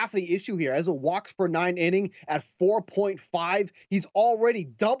half the issue here. As a walks per 9 inning at 4.5, he's already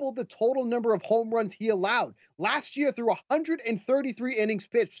doubled the total number of home runs he allowed. Last year, through 133 innings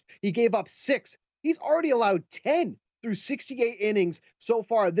pitched, he gave up 6. He's already allowed 10 through 68 innings so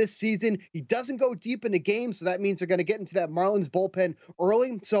far this season. He doesn't go deep into games, so that means they're going to get into that Marlins bullpen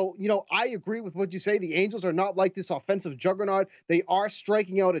early. So, I agree with what you say. The Angels are not like this offensive juggernaut. They are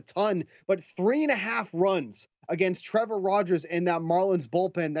striking out a ton, but 3.5 runs against Trevor Rogers in that Marlins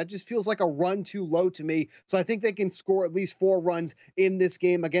bullpen, that just feels like a run too low to me. So I think they can score at least 4 runs in this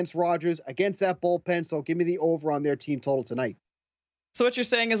game against Rogers, against that bullpen. So give me the over on their team total tonight. So what you're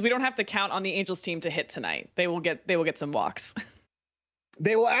saying is we don't have to count on the Angels team to hit tonight. They will get some walks.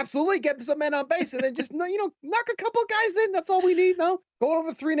 They will absolutely get some men on base and then just knock a couple guys in. That's all we need. No, go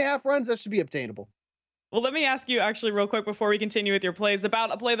over 3.5 runs. That should be obtainable. Well, let me ask you actually real quick before we continue with your plays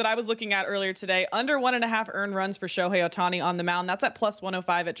about a play that I was looking at earlier today. Under 1.5 earned runs for Shohei Ohtani on the mound. That's at plus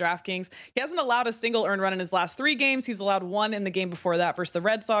 105 at DraftKings. He hasn't allowed a single earned run in his last 3 games. He's allowed 1 in the game before that versus the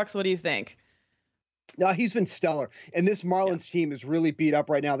Red Sox. What do you think? He's been stellar, and this Marlins team is really beat up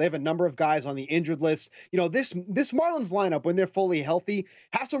right now. They have a number of guys on the injured list. This Marlins lineup, when they're fully healthy,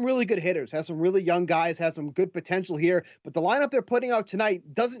 has some really good hitters, has some really young guys, has some good potential here. But the lineup they're putting out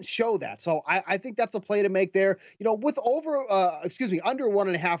tonight doesn't show that. So I think that's a play to make there. With under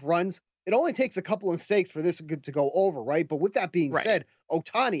 1.5 runs, it only takes a couple of mistakes for this to go over, right? But with that being said,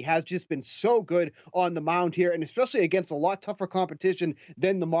 Ohtani has just been so good on the mound here, and especially against a lot tougher competition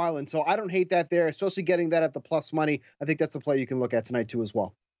than the Marlins. So I don't hate that there, especially getting that at the plus money. I think that's a play you can look at tonight too as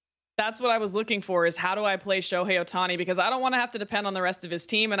well. That's what I was looking for, is how do I play Shohei Ohtani? Because I don't want to have to depend on the rest of his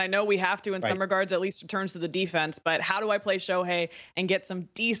team. And I know we have to in some regards, at least in terms of the defense. But how do I play Shohei and get some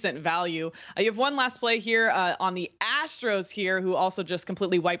decent value? You have one last play here on the Astros here, who also just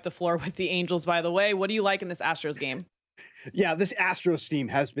completely wiped the floor with the Angels, by the way. What do you like in this Astros game? Yeah, this Astros team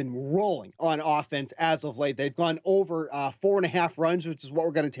has been rolling on offense as of late. They've gone over 4.5 runs, which is what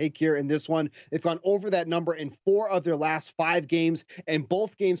we're going to take here in this one. They've gone over that number in 4 of their last 5 games, and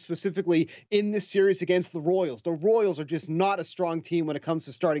both games specifically in this series against the Royals. The Royals are just not a strong team when it comes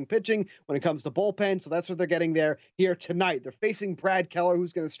to starting pitching, when it comes to bullpen, so that's what they're getting there here tonight. They're facing Brad Keller,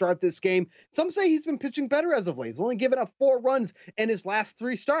 who's going to start this game. Some say he's been pitching better as of late. He's only given up 4 runs in his last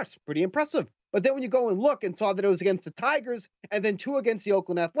 3 starts. Pretty impressive. But then when you go and look and saw that it was against the Tigers and then 2 against the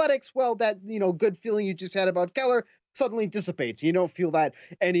Oakland Athletics, well, that, good feeling you just had about Keller suddenly dissipates. You don't feel that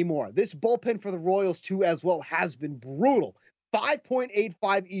anymore. This bullpen for the Royals, too, as well, has been brutal.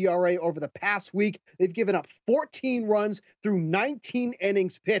 5.85 ERA over the past week. They've given up 14 runs through 19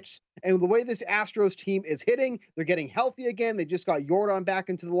 innings pitched. And the way this Astros team is hitting, they're getting healthy again. They just got Yordan back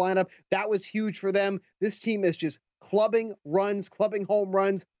into the lineup. That was huge for them. This team is just clubbing runs, clubbing home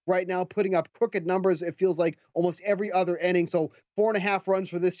runs right now, putting up crooked numbers. It feels like almost every other inning. So 4.5 runs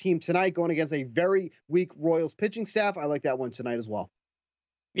for this team tonight, going against a very weak Royals pitching staff. I like that one tonight as well.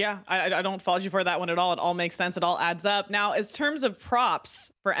 Yeah, I don't fault you for that one at all. It all makes sense. It all adds up. Now, in terms of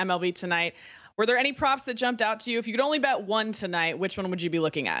props for MLB tonight, were there any props that jumped out to you? If you could only bet one tonight, which one would you be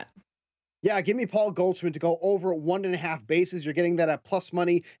looking at? Yeah, give me Paul Goldschmidt to go over 1.5 bases. You're getting that at plus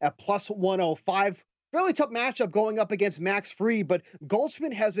money at plus 105. Fairly tough matchup going up against Max Fried, but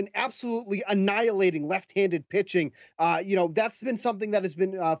Goldschmidt has been absolutely annihilating left-handed pitching. That's been something that has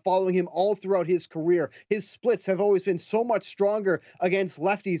been following him all throughout his career. His splits have always been so much stronger against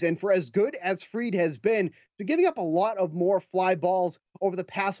lefties, and for as good as Fried has been, been giving up a lot of more fly balls over the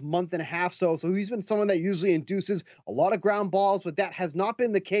past month and a half. So he's been someone that usually induces a lot of ground balls, but that has not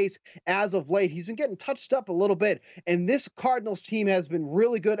been the case as of late. He's been getting touched up a little bit, and this Cardinals team has been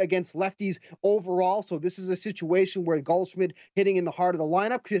really good against lefties overall. So this is a situation where Goldschmidt hitting in the heart of the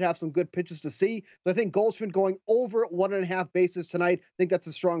lineup could have some good pitches to see. So I think Goldschmidt going over 1.5 bases tonight, I think that's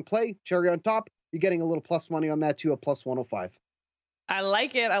a strong play. Cherry on top, you're getting a little plus money on that too, at plus 105. I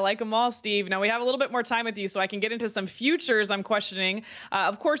like it. I like them all, Steve. Now we have a little bit more time with you, so I can get into some futures I'm questioning.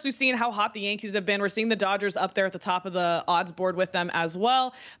 Of course, we've seen how hot the Yankees have been. We're seeing the Dodgers up there at the top of the odds board with them as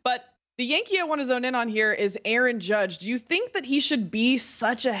well. But the Yankee I want to zone in on here is Aaron Judge. Do you think that he should be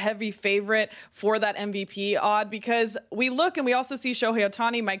such a heavy favorite for that MVP odd? Because we look and we also see Shohei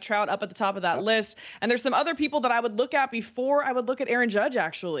Ohtani, Mike Trout up at the top of that list. And there's some other people that I would look at before I would look at Aaron Judge,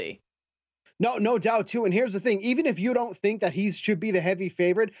 actually. No doubt, too. And here's the thing. Even if you don't think that he should be the heavy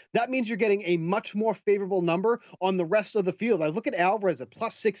favorite, that means you're getting a much more favorable number on the rest of the field. I look at Alvarez at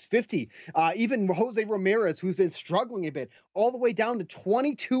plus 650. Even Jose Ramirez, who's been struggling a bit, all the way down to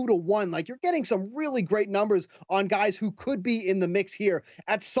 22-1. Like, you're getting some really great numbers on guys who could be in the mix here.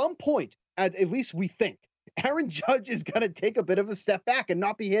 At some point, at least we think, Aaron Judge is going to take a bit of a step back and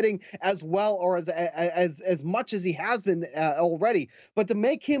not be hitting as well or as much as he has been already. But to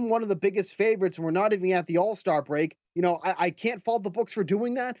make him one of the biggest favorites, and we're not even at the All-Star break, you know, I can't fault the books for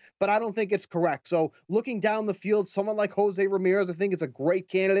doing that, but I don't think it's correct. So looking down the field, someone like Jose Ramirez, I think is a great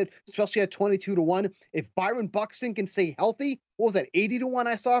candidate, especially at 22-1. If Byron Buxton can stay healthy, what was that, 80-1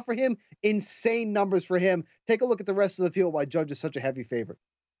 I saw for him? Insane numbers for him. Take a look at the rest of the field why Judge is such a heavy favorite.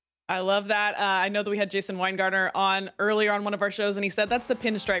 I love that. I know that we had Jason Weingartner on earlier on one of our shows, and he said that's the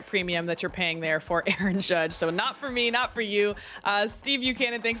pinstripe premium that you're paying there for Aaron Judge. So not for me, not for you. Steve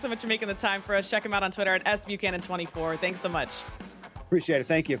Buchanan, thanks so much for making the time for us. Check him out on Twitter at sbuchanan24. Thanks so much. Appreciate it.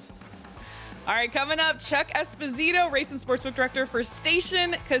 Thank you. All right, coming up, Chuck Esposito, race and sportsbook director for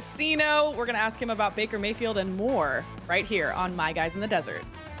Station Casino. We're going to ask him about Baker Mayfield and more right here on My Guys in the Desert.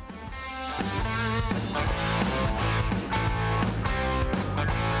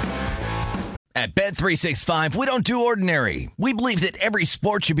 At Bet365, we don't do ordinary. We believe that every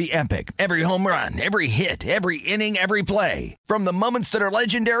sport should be epic. Every home run, every hit, every inning, every play. From the moments that are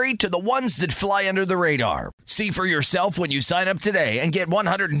legendary to the ones that fly under the radar. See for yourself when you sign up today and get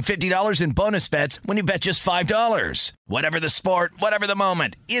 $150 in bonus bets when you bet just $5. Whatever the sport, whatever the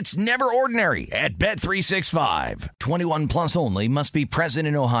moment, it's never ordinary at Bet365. 21 plus only. Must be present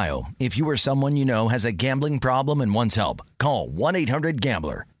in Ohio. If you or someone you know has a gambling problem and wants help, call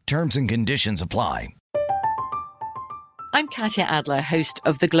 1-800-GAMBLER. Terms and conditions apply. I'm Katya Adler, host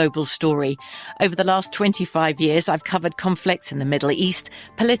of The Global Story. Over the last 25 years, I've covered conflicts in the Middle East,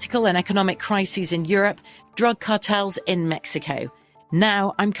 political and economic crises in Europe, drug cartels in Mexico.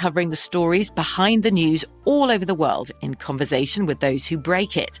 Now I'm covering the stories behind the news all over the world in conversation with those who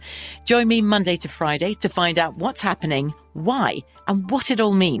break it. Join me Monday to Friday to find out what's happening, why, and what it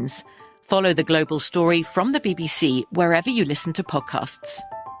all means. Follow The Global Story from the BBC wherever you listen to podcasts.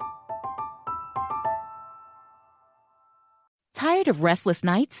 Tired of restless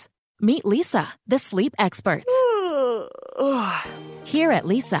nights? Meet Leesa, the sleep experts. Here at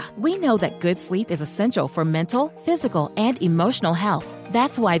Leesa, we know that good sleep is essential for mental, physical, and emotional health.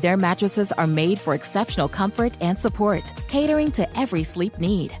 That's why their mattresses are made for exceptional comfort and support, catering to every sleep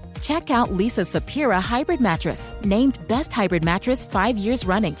need. Check out Leesa's Sapira Hybrid Mattress, named Best Hybrid Mattress 5 years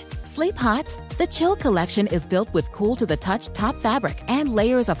running. Sleep hot? The Chill Collection is built with cool-to-the-touch top fabric and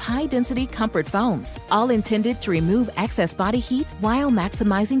layers of high-density comfort foams, all intended to remove excess body heat while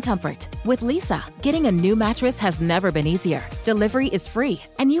maximizing comfort. With Leesa, getting a new mattress has never been easier. Delivery is free,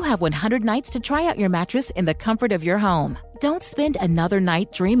 and you have 100 nights to try out your mattress in the comfort of your home. Don't spend another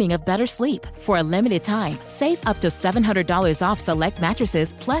night dreaming of better sleep. For a limited time, save up to $700 off select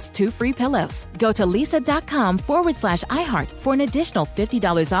mattresses plus 2 free pillows. Go to leesa.com/iHeart for an additional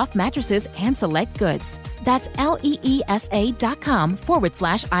 $50 off mattresses and select goods. That's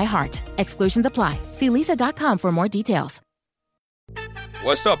LEESA.com/iHeart. Exclusions apply. See leesa.com for more details.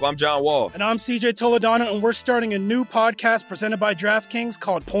 What's up? I'm John Wall. And I'm CJ Toledano, and we're starting a new podcast presented by DraftKings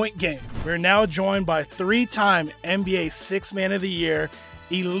called Point Game. We're now joined by 3-time NBA Sixth Man of the Year,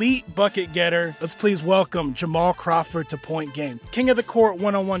 elite bucket getter. Let's please welcome Jamal Crawford to Point Game. King of the Court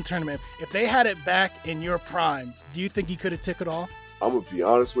one-on-one tournament. If they had it back in your prime, do you think you could have took it all? I'm going to be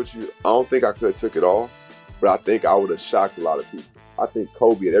honest with you. I don't think I could have took it all, but I think I would have shocked a lot of people. I think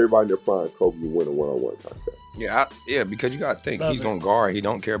Kobe and everybody in their prime, Kobe would win a one-on-one contest. Yeah, because you got to think, he's going to guard. He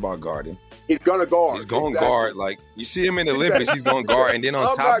don't care about guarding. He's going to guard. He's going to guard. Like, you see him in the Olympics, he's going to guard. And then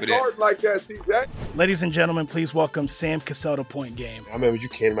on top of that. I'm not guarding like that, CJ. Ladies and gentlemen, please welcome Sam Cassell to Point Game. I remember you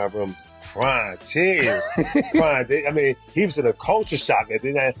came to my room crying tears. I mean, he was in a culture shock. And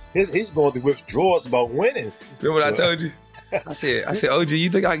then he's going through withdrawals about winning. Remember what I told you? I said, OG, you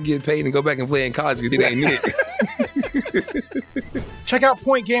think I can get paid and go back and play in college because it ain't it? Check out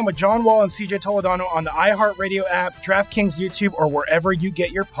Point Game with John Wall and CJ Toledano on the iHeartRadio app, DraftKings YouTube, or wherever you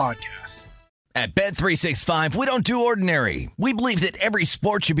get your podcasts. At Bet365, we don't do ordinary. We believe that every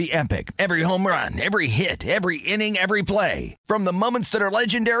sport should be epic. Every home run, every hit, every inning, every play. From the moments that are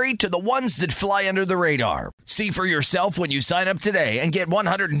legendary to the ones that fly under the radar. See for yourself when you sign up today and get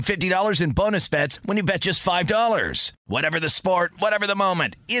 $150 in bonus bets when you bet just $5. Whatever the sport, whatever the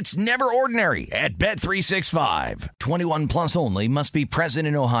moment, it's never ordinary at Bet365. 21 plus only. Must be present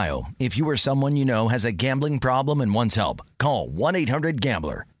in Ohio. If you or someone you know has a gambling problem and wants help, call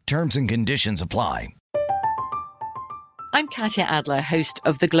 1-800-GAMBLER. Terms and conditions apply. I'm Katya Adler, host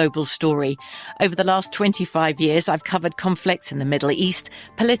of The Global Story. Over the last 25 years, I've covered conflicts in the Middle East,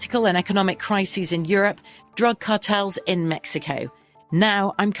 political and economic crises in Europe, drug cartels in Mexico.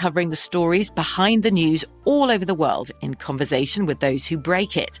 Now I'm covering the stories behind the news all over the world in conversation with those who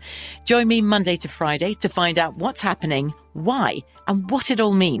break it. Join me Monday to Friday to find out what's happening, why, and what it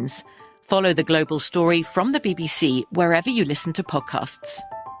all means. Follow The Global Story from the BBC wherever you listen to podcasts.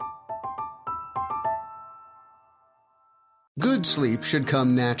 Good sleep should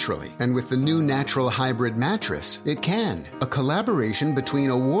come naturally, and with the new Natural Hybrid mattress, it can. A collaboration between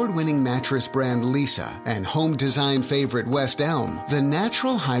award-winning mattress brand Leesa and home design favorite West Elm, the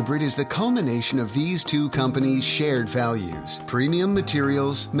Natural Hybrid is the culmination of these two companies' shared values: premium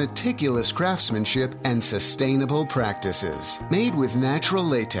materials, meticulous craftsmanship, and sustainable practices. Made with natural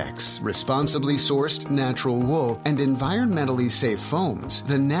latex, responsibly sourced natural wool, and environmentally safe foams,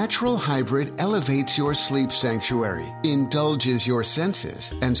 the Natural Hybrid elevates your sleep sanctuary, indulges your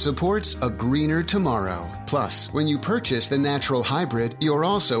senses, and supports a greener tomorrow. Plus, when you purchase the Natural Hybrid, you're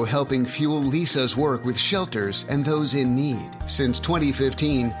also helping fuel Leesa's work with shelters and those in need. Since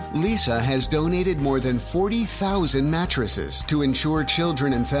 2015, Leesa has donated more than 40,000 mattresses to ensure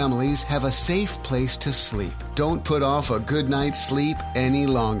children and families have a safe place to sleep. Don't put off a good night's sleep any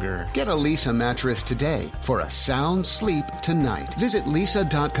longer. Get a Leesa mattress today for a sound sleep tonight. Visit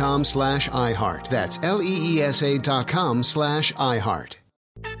leesa.com/iHeart. That's LEESA.com/iHeart.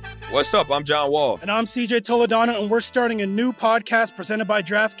 What's up? I'm John Wall. And I'm CJ Toledano, and we're starting a new podcast presented by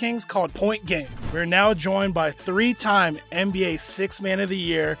DraftKings called Point Game. We're now joined by three-time NBA Sixth Man of the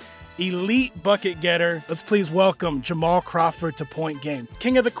Year, elite bucket getter. Let's please welcome Jamal Crawford to Point Game.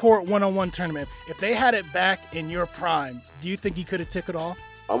 King of the Court one-on-one tournament. If they had it back in your prime, do you think you could have took it all?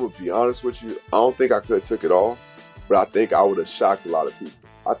 I'm going to be honest with you. I don't think I could have took it all, but I think I would have shocked a lot of people.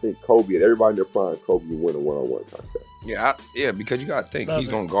 I think Kobe and everybody in their prime, Kobe would win a one-on-one contest. Yeah, because you got to think he's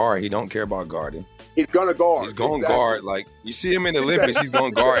going to guard. He don't care about guarding. He's going to guard. He's going to guard. Like, you see him in the Olympics, he's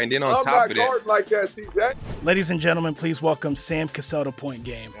going to guard. And then on top of that. I'm not guarding like that, CJ. Ladies and gentlemen, please welcome Sam Cassell to Point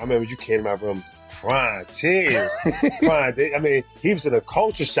Game. I remember you came to my room crying, tears. I mean, he was in a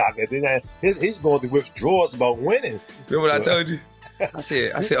culture shock. And then he's going through withdrawals about winning. Remember what I told you? I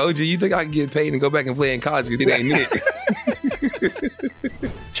said, OG, you think I can get paid and go back and play in college because it ain't it?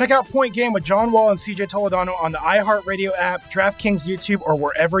 Check out Point Game with John Wall and CJ Toledano on the iHeartRadio app, DraftKings YouTube, or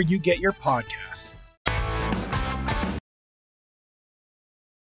wherever you get your podcasts.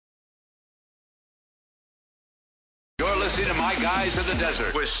 You're listening to My Guys in the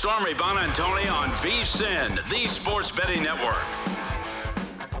Desert with Stormy Bonantoni on VSiN, the Sports Betting Network.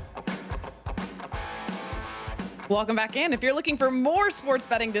 Welcome back in. If you're looking for more sports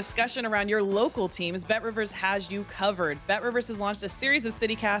betting discussion around your local teams, BetRivers has you covered. BetRivers has launched a series of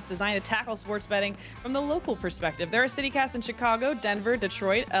CityCasts designed to tackle sports betting from the local perspective. There are CityCasts in Chicago, Denver,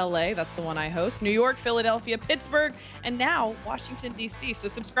 Detroit, LA, that's the one I host, New York, Philadelphia, Pittsburgh, and now Washington, D.C. So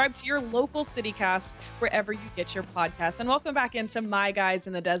subscribe to your local CityCast wherever you get your podcasts. And welcome back into My Guys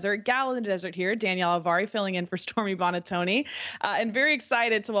in the Desert. Gal in the Desert here, Danielle Avari filling in for Stormy Bonantoni. And very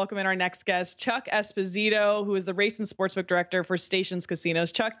excited to welcome in our next guest, Chuck Esposito, who is the Race and Sportsbook Director for Stations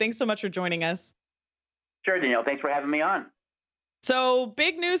Casinos. Chuck, thanks so much for joining us. Sure, Danielle. Thanks for having me on. So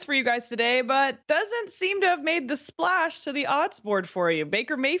big news for you guys today, but doesn't seem to have made the splash to the odds board for you.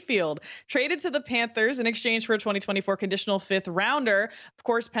 Baker Mayfield traded to the Panthers in exchange for a 2024 conditional fifth rounder, of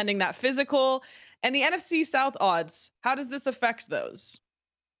course, pending that physical. And the NFC South odds, how does this affect those?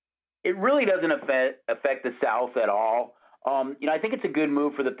 It really doesn't affect the South at all. I think it's a good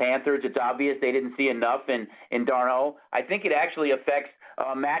move for the Panthers. It's obvious they didn't see enough in Darnold. I think it actually affects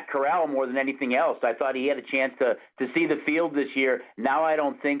Matt Corral more than anything else. I thought he had a chance to see the field this year. Now I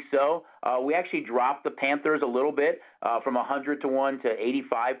don't think so. We actually dropped the Panthers a little bit from 100 to 1 to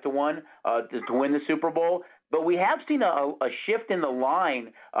 85 to 1 to win the Super Bowl. But we have seen a shift in the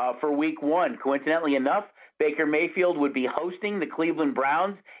line for week one. Coincidentally enough, Baker Mayfield would be hosting the Cleveland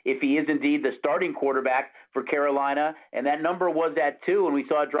Browns if he is indeed the starting quarterback for Carolina, and that number was at 2, and we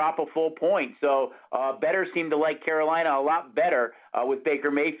saw a drop a full point. So bettors seem to like Carolina a lot better with Baker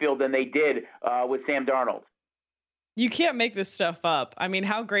Mayfield than they did with Sam Darnold. You can't make this stuff up. I mean,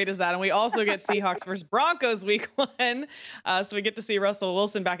 how great is that? And we also get Seahawks versus Broncos week 1. So we get to see Russell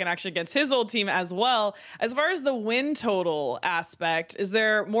Wilson back in action against his old team as well. As far as the win total aspect, is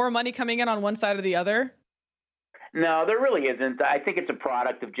there more money coming in on one side or the other? No, there really isn't. I think it's a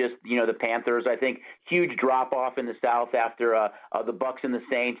product of just, the Panthers. I think huge drop-off in the South after the Bucs and the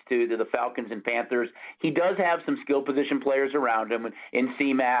Saints to the Falcons and Panthers. He does have some skill position players around him in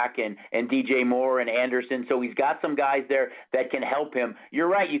C-Mac and DJ Moore and Anderson, so he's got some guys there that can help him. You're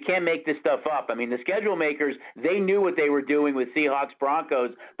right, you can't make this stuff up. I mean, the schedule makers, they knew what they were doing with Seahawks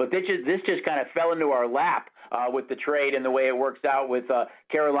Broncos, but this just kind of fell into our lap with the trade and the way it works out with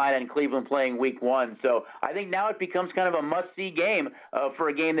Carolina and Cleveland playing week 1. So I think now it becomes kind of a must-see game for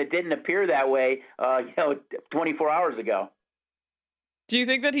a game that didn't appear that way 24 hours ago. Do you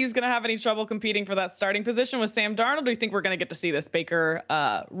think that he's going to have any trouble competing for that starting position with Sam Darnold? Or do you think we're going to get to see this Baker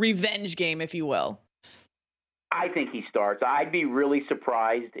revenge game, if you will? I think he starts. I'd be really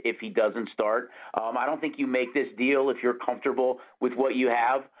surprised if he doesn't start. I don't think you make this deal if you're comfortable with what you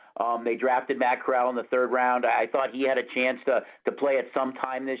have. They drafted Matt Corral in the 3rd round. I thought he had a chance to play at some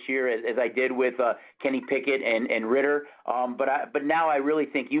time this year, as I did with Kenny Pickett and Ritter. But now I really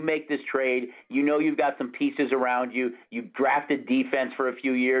think you make this trade. You've got some pieces around you. You've drafted defense for a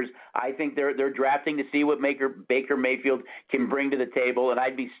few years. I think they're drafting to see what Baker Mayfield can bring to the table, and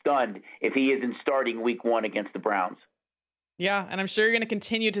I'd be stunned if he isn't starting week 1 against the Browns. Yeah, and I'm sure you're going to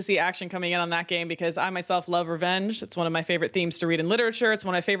continue to see action coming in on that game because I myself love revenge. It's one of my favorite themes to read in literature. It's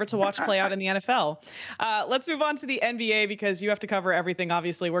one of my favorite to watch play out in the NFL. Let's move on to the NBA because you have to cover everything,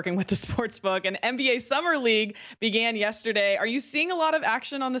 obviously, working with the sports book. And NBA Summer League began yesterday. Are you seeing a lot of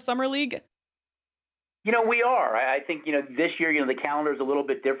action on the Summer League? We are. I think, this year, the calendar is a little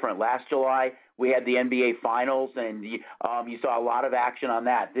bit different. Last July, we had the NBA Finals, and you saw a lot of action on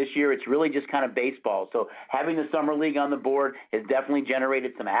that. This year, it's really just kind of baseball. So having the Summer League on the board has definitely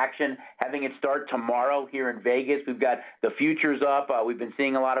generated some action. Having it start tomorrow here in Vegas, we've got the futures up. We've been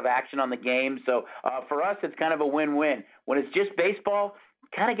seeing a lot of action on the game. So for us, it's kind of a win-win. When it's just baseball,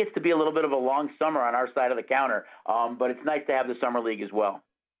 it kind of gets to be a little bit of a long summer on our side of the counter, but it's nice to have the Summer League as well.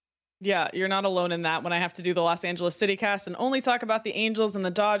 Yeah, you're not alone in that when I have to do the Los Angeles City cast and only talk about the Angels and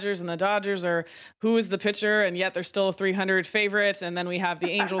the Dodgers are who is the pitcher, and yet they're still a 300 favorite. And then we have the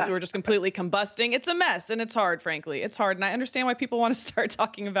Angels who are just completely combusting. It's a mess, and it's hard, frankly. It's hard, and I understand why people want to start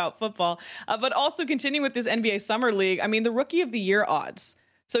talking about football. But also continuing with this NBA Summer League, I mean, the Rookie of the Year odds.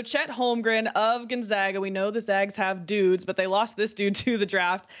 So Chet Holmgren of Gonzaga, we know the Zags have dudes, but they lost this dude to the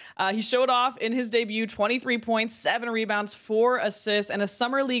draft. He showed off in his debut, 23 points, 7 rebounds, 4 assists, and a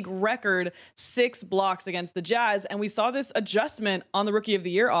Summer League record 6 blocks against the Jazz. And we saw this adjustment on the Rookie of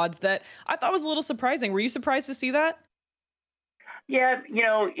the Year odds that I thought was a little surprising. Were you surprised to see that? Yeah,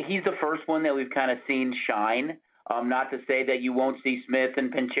 he's the first one that we've kind of seen shine. Not to say that you won't see Smith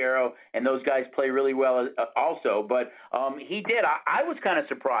and Pincheiro and those guys play really well also, but he did. I was kind of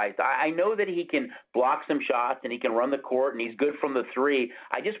surprised. I know that he can block some shots and he can run the court and he's good from the 3.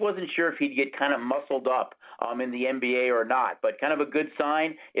 I just wasn't sure if he'd get kind of muscled up in the NBA or not, but kind of a good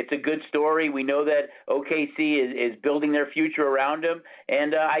sign. It's a good story. We know that OKC is building their future around him,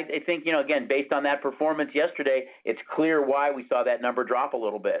 and I think, again, based on that performance yesterday, it's clear why we saw that number drop a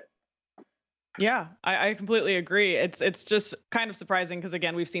little bit. Yeah, I completely agree. It's just kind of surprising because,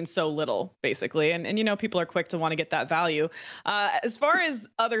 again, we've seen so little, basically. And people are quick to want to get that value. As far as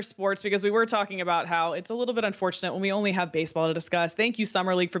other sports, because we were talking about how it's a little bit unfortunate when we only have baseball to discuss. Thank you,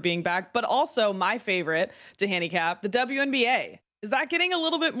 Summer League, for being back. But also my favorite to handicap, the WNBA. Is that getting a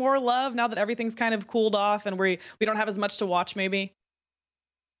little bit more love now that everything's kind of cooled off and we don't have as much to watch, maybe?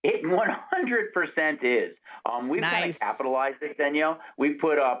 It 100% is. We've kind of capitalized it, Danielle. We've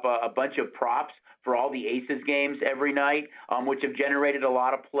put up a bunch of props for all the Aces games every night, which have generated a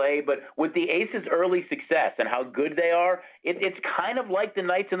lot of play. But with the Aces' early success and how good they are, it's kind of like the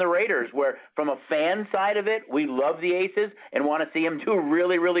Knights and the Raiders, where from a fan side of it, we love the Aces and want to see them do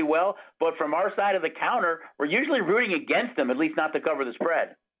really, really well. But from our side of the counter, we're usually rooting against them, at least not to cover the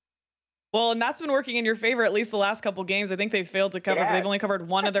spread. Well, and that's been working in your favor, at least the last couple games. I think they've failed to cover, but they've only covered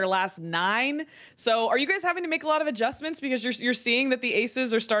one of their last 9. So are you guys having to make a lot of adjustments because you're seeing that the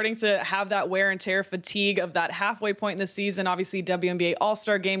Aces are starting to have that wear and tear fatigue of that halfway point in the season? Obviously, WNBA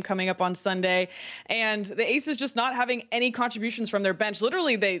All-Star game coming up on Sunday, and the Aces just not having any contributions from their bench.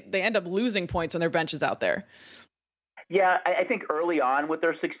 Literally, they end up losing points when their bench is out there. Yeah, I think early on with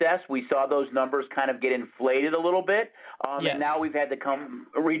their success, we saw those numbers kind of get inflated a little bit. And now we've had to come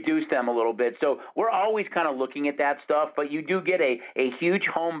reduce them a little bit. So we're always kind of looking at that stuff, but you do get a huge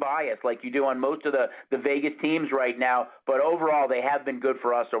home bias like you do on most of the Vegas teams right now. But overall, they have been good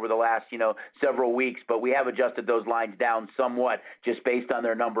for us over the last, several weeks. But we have adjusted those lines down somewhat just based on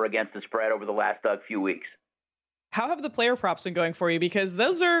their number against the spread over the last few weeks. How have the player props been going for you? Because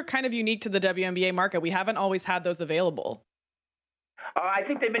those are kind of unique to the WNBA market. We haven't always had those available. I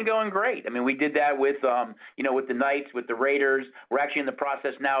think they've been going great. I mean, we did that with, with the Knights, with the Raiders. We're actually in the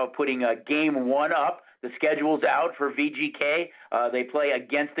process now of putting Game 1 up. The schedule's out for VGK. They play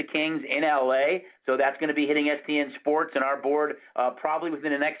against the Kings in LA. So that's going to be hitting STN Sports and our board probably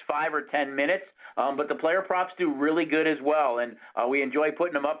within the next 5 or 10 minutes. But the player props do really good as well. And we enjoy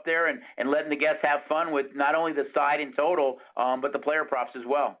putting them up there and letting the guests have fun with not only the side in total, but the player props as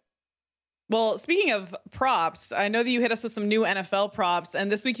well. Well, speaking of props, I know that you hit us with some new NFL props, and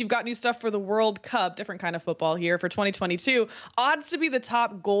this week you've got new stuff for the World Cup, different kind of football here for 2022. Odds to be the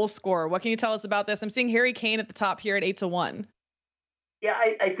top goal scorer. What can you tell us about this? I'm seeing Harry Kane at the top here at 8-1. Yeah,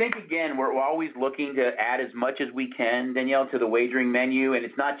 I think, again, we're always looking to add as much as we can, Danielle, to the wagering menu. And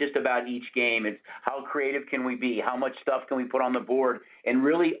it's not just about each game. It's how creative can we be? How much stuff can we put on the board and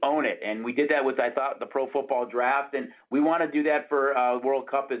really own it? And we did that with, I thought, the Pro Football Draft. And we want to do that for World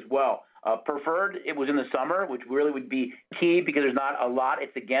Cup as well. Preferred, it was in the summer, which really would be key because there's not a lot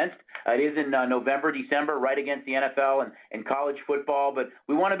it's against. It is in November, December, right against the NFL and college football. But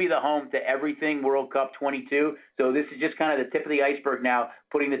we want to be the home to everything World Cup 22. So this is just kind of the tip of the iceberg now,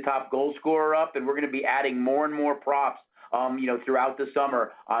 putting the top goal scorer up. And we're going to be adding more and more props, throughout the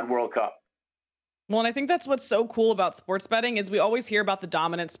summer on World Cup. Well, and I think that's what's so cool about sports betting is we always hear about the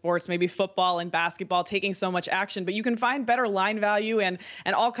dominant sports, maybe football and basketball taking so much action, but you can find better line value and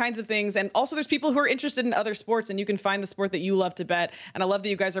all kinds of things. And also there's people who are interested in other sports and you can find the sport that you love to bet. And I love that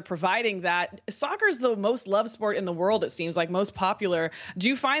you guys are providing that. Soccer is the most loved sport in the world, it seems like, most popular. Do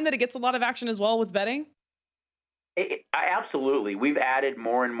you find that it gets a lot of action as well with betting? Absolutely. We've added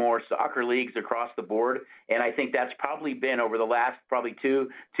more and more soccer leagues across the board, and I think that's probably been over the last probably two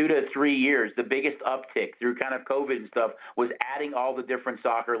to 3 years. The biggest uptick through kind of COVID and stuff was adding all the different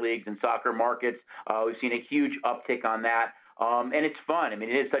soccer leagues and soccer markets. We've seen a huge uptick on that. And it's fun. I mean,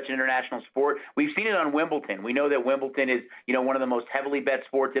 it is such an international sport. We've seen it on Wimbledon. We know that Wimbledon is, one of the most heavily bet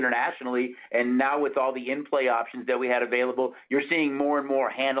sports internationally. And now with all the in-play options that we had available, you're seeing more and more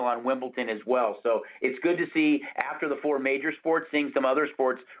handle on Wimbledon as well. So it's good to see after the 4 major sports, seeing some other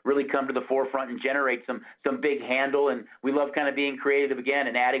sports really come to the forefront and generate some big handle. And we love kind of being creative again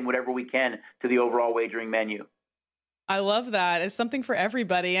and adding whatever we can to the overall wagering menu. I love that. It's something for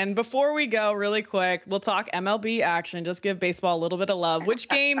everybody. And before we go, really quick, we'll talk MLB action. Just give baseball a little bit of love. Which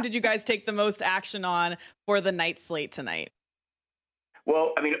game did you guys take the most action on for the night slate tonight?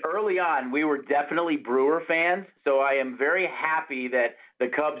 Well, I mean, early on, we were definitely Brewer fans. So I am very happy that the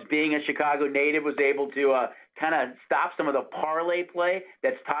Cubs, being a Chicago native, was able to kind of stop some of the parlay play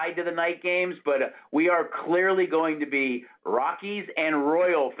that's tied to the night games. But we are clearly going to be Rockies and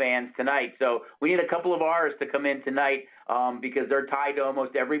Royal fans tonight. So we need a couple of ours to come in tonight because they're tied to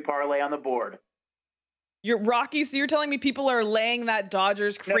almost every parlay on the board. You're Rockies, so you're telling me people are laying that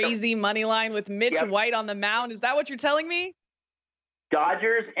Dodgers crazy money line with Mitch White on the mound? Is that what you're telling me?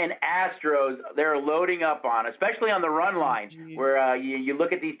 Dodgers and Astros, they're loading up on, especially on the run line, where you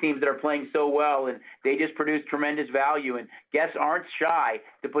look at these teams that are playing so well, and they just produce tremendous value. And guests aren't shy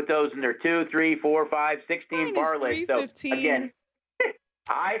to put those in their 2, 3, 4, 5, 16 parlays. So again,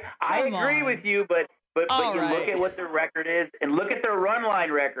 I agree with you, but you look at what their record is and look at their run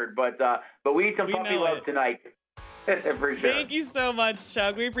line record. But we need some puppy love tonight. For sure. Thank you so much,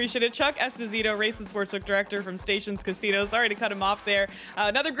 Chuck. We appreciate it. Chuck Esposito, Race and Sportsbook Director from Stations Casino. Sorry to cut him off there.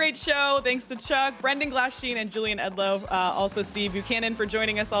 Another great show. Thanks to Chuck, Brendan Glasheen, and Julian Edlow. Also, Steve Buchanan for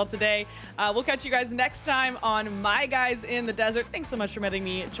joining us all today. We'll catch you guys next time on My Guys in the Desert. Thanks so much for letting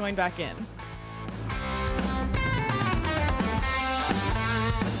me join back in.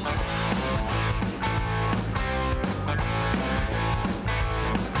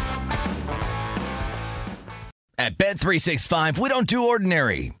 At Bet365, we don't do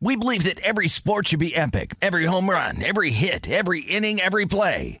ordinary. We believe that every sport should be epic. Every home run, every hit, every inning, every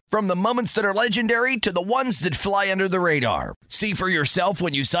play. From the moments that are legendary to the ones that fly under the radar. See for yourself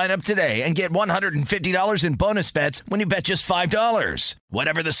when you sign up today and get $150 in bonus bets when you bet just $5.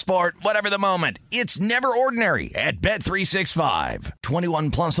 Whatever the sport, whatever the moment, it's never ordinary at Bet365. 21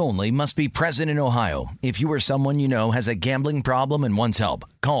 plus only. Must be present in Ohio. If you or someone you know has a gambling problem and wants help,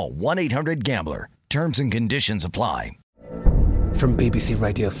 call 1-800-GAMBLER. Terms and conditions apply. From BBC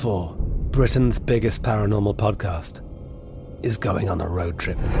Radio 4, Britain's biggest paranormal podcast is going on a road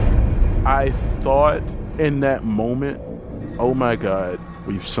trip. I thought in that moment, oh my God,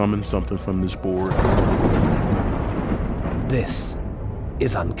 we've summoned something from this board. This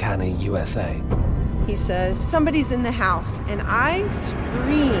is Uncanny USA. He says, somebody's in the house, and I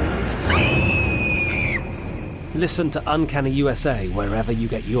screamed. Listen to Uncanny USA wherever you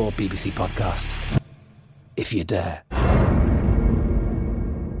get your BBC podcasts, if you dare.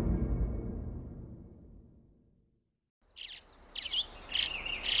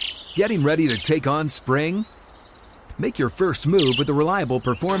 Getting ready to take on spring? Make your first move with the reliable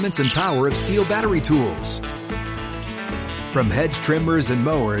performance and power of Steel battery tools. From hedge trimmers and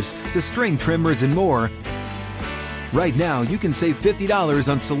mowers to string trimmers and more, right now you can save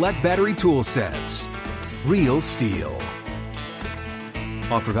 $50 on select battery tool sets. Real Steel.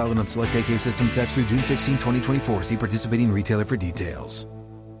 Offer valid on select AK system sets through June 16, 2024. See participating retailer for details.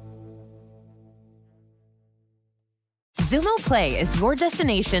 Xumo Play is your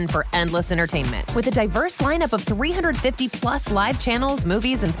destination for endless entertainment. With a diverse lineup of 350 plus live channels,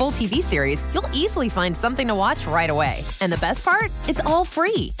 movies, and full TV series, you'll easily find something to watch right away. And the best part? It's all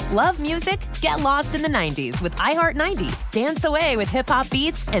free. Love music? Get lost in the 90s with iHeart 90s, dance away with hip-hop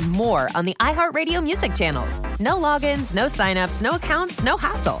beats, and more on the iHeartRadio music channels. No logins, no signups, no accounts, no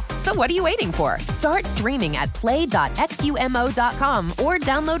hassle. So what are you waiting for? Start streaming at play.xumo.com or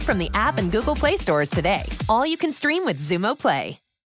download from the app and Google Play stores today. All you can stream with Xumo Play.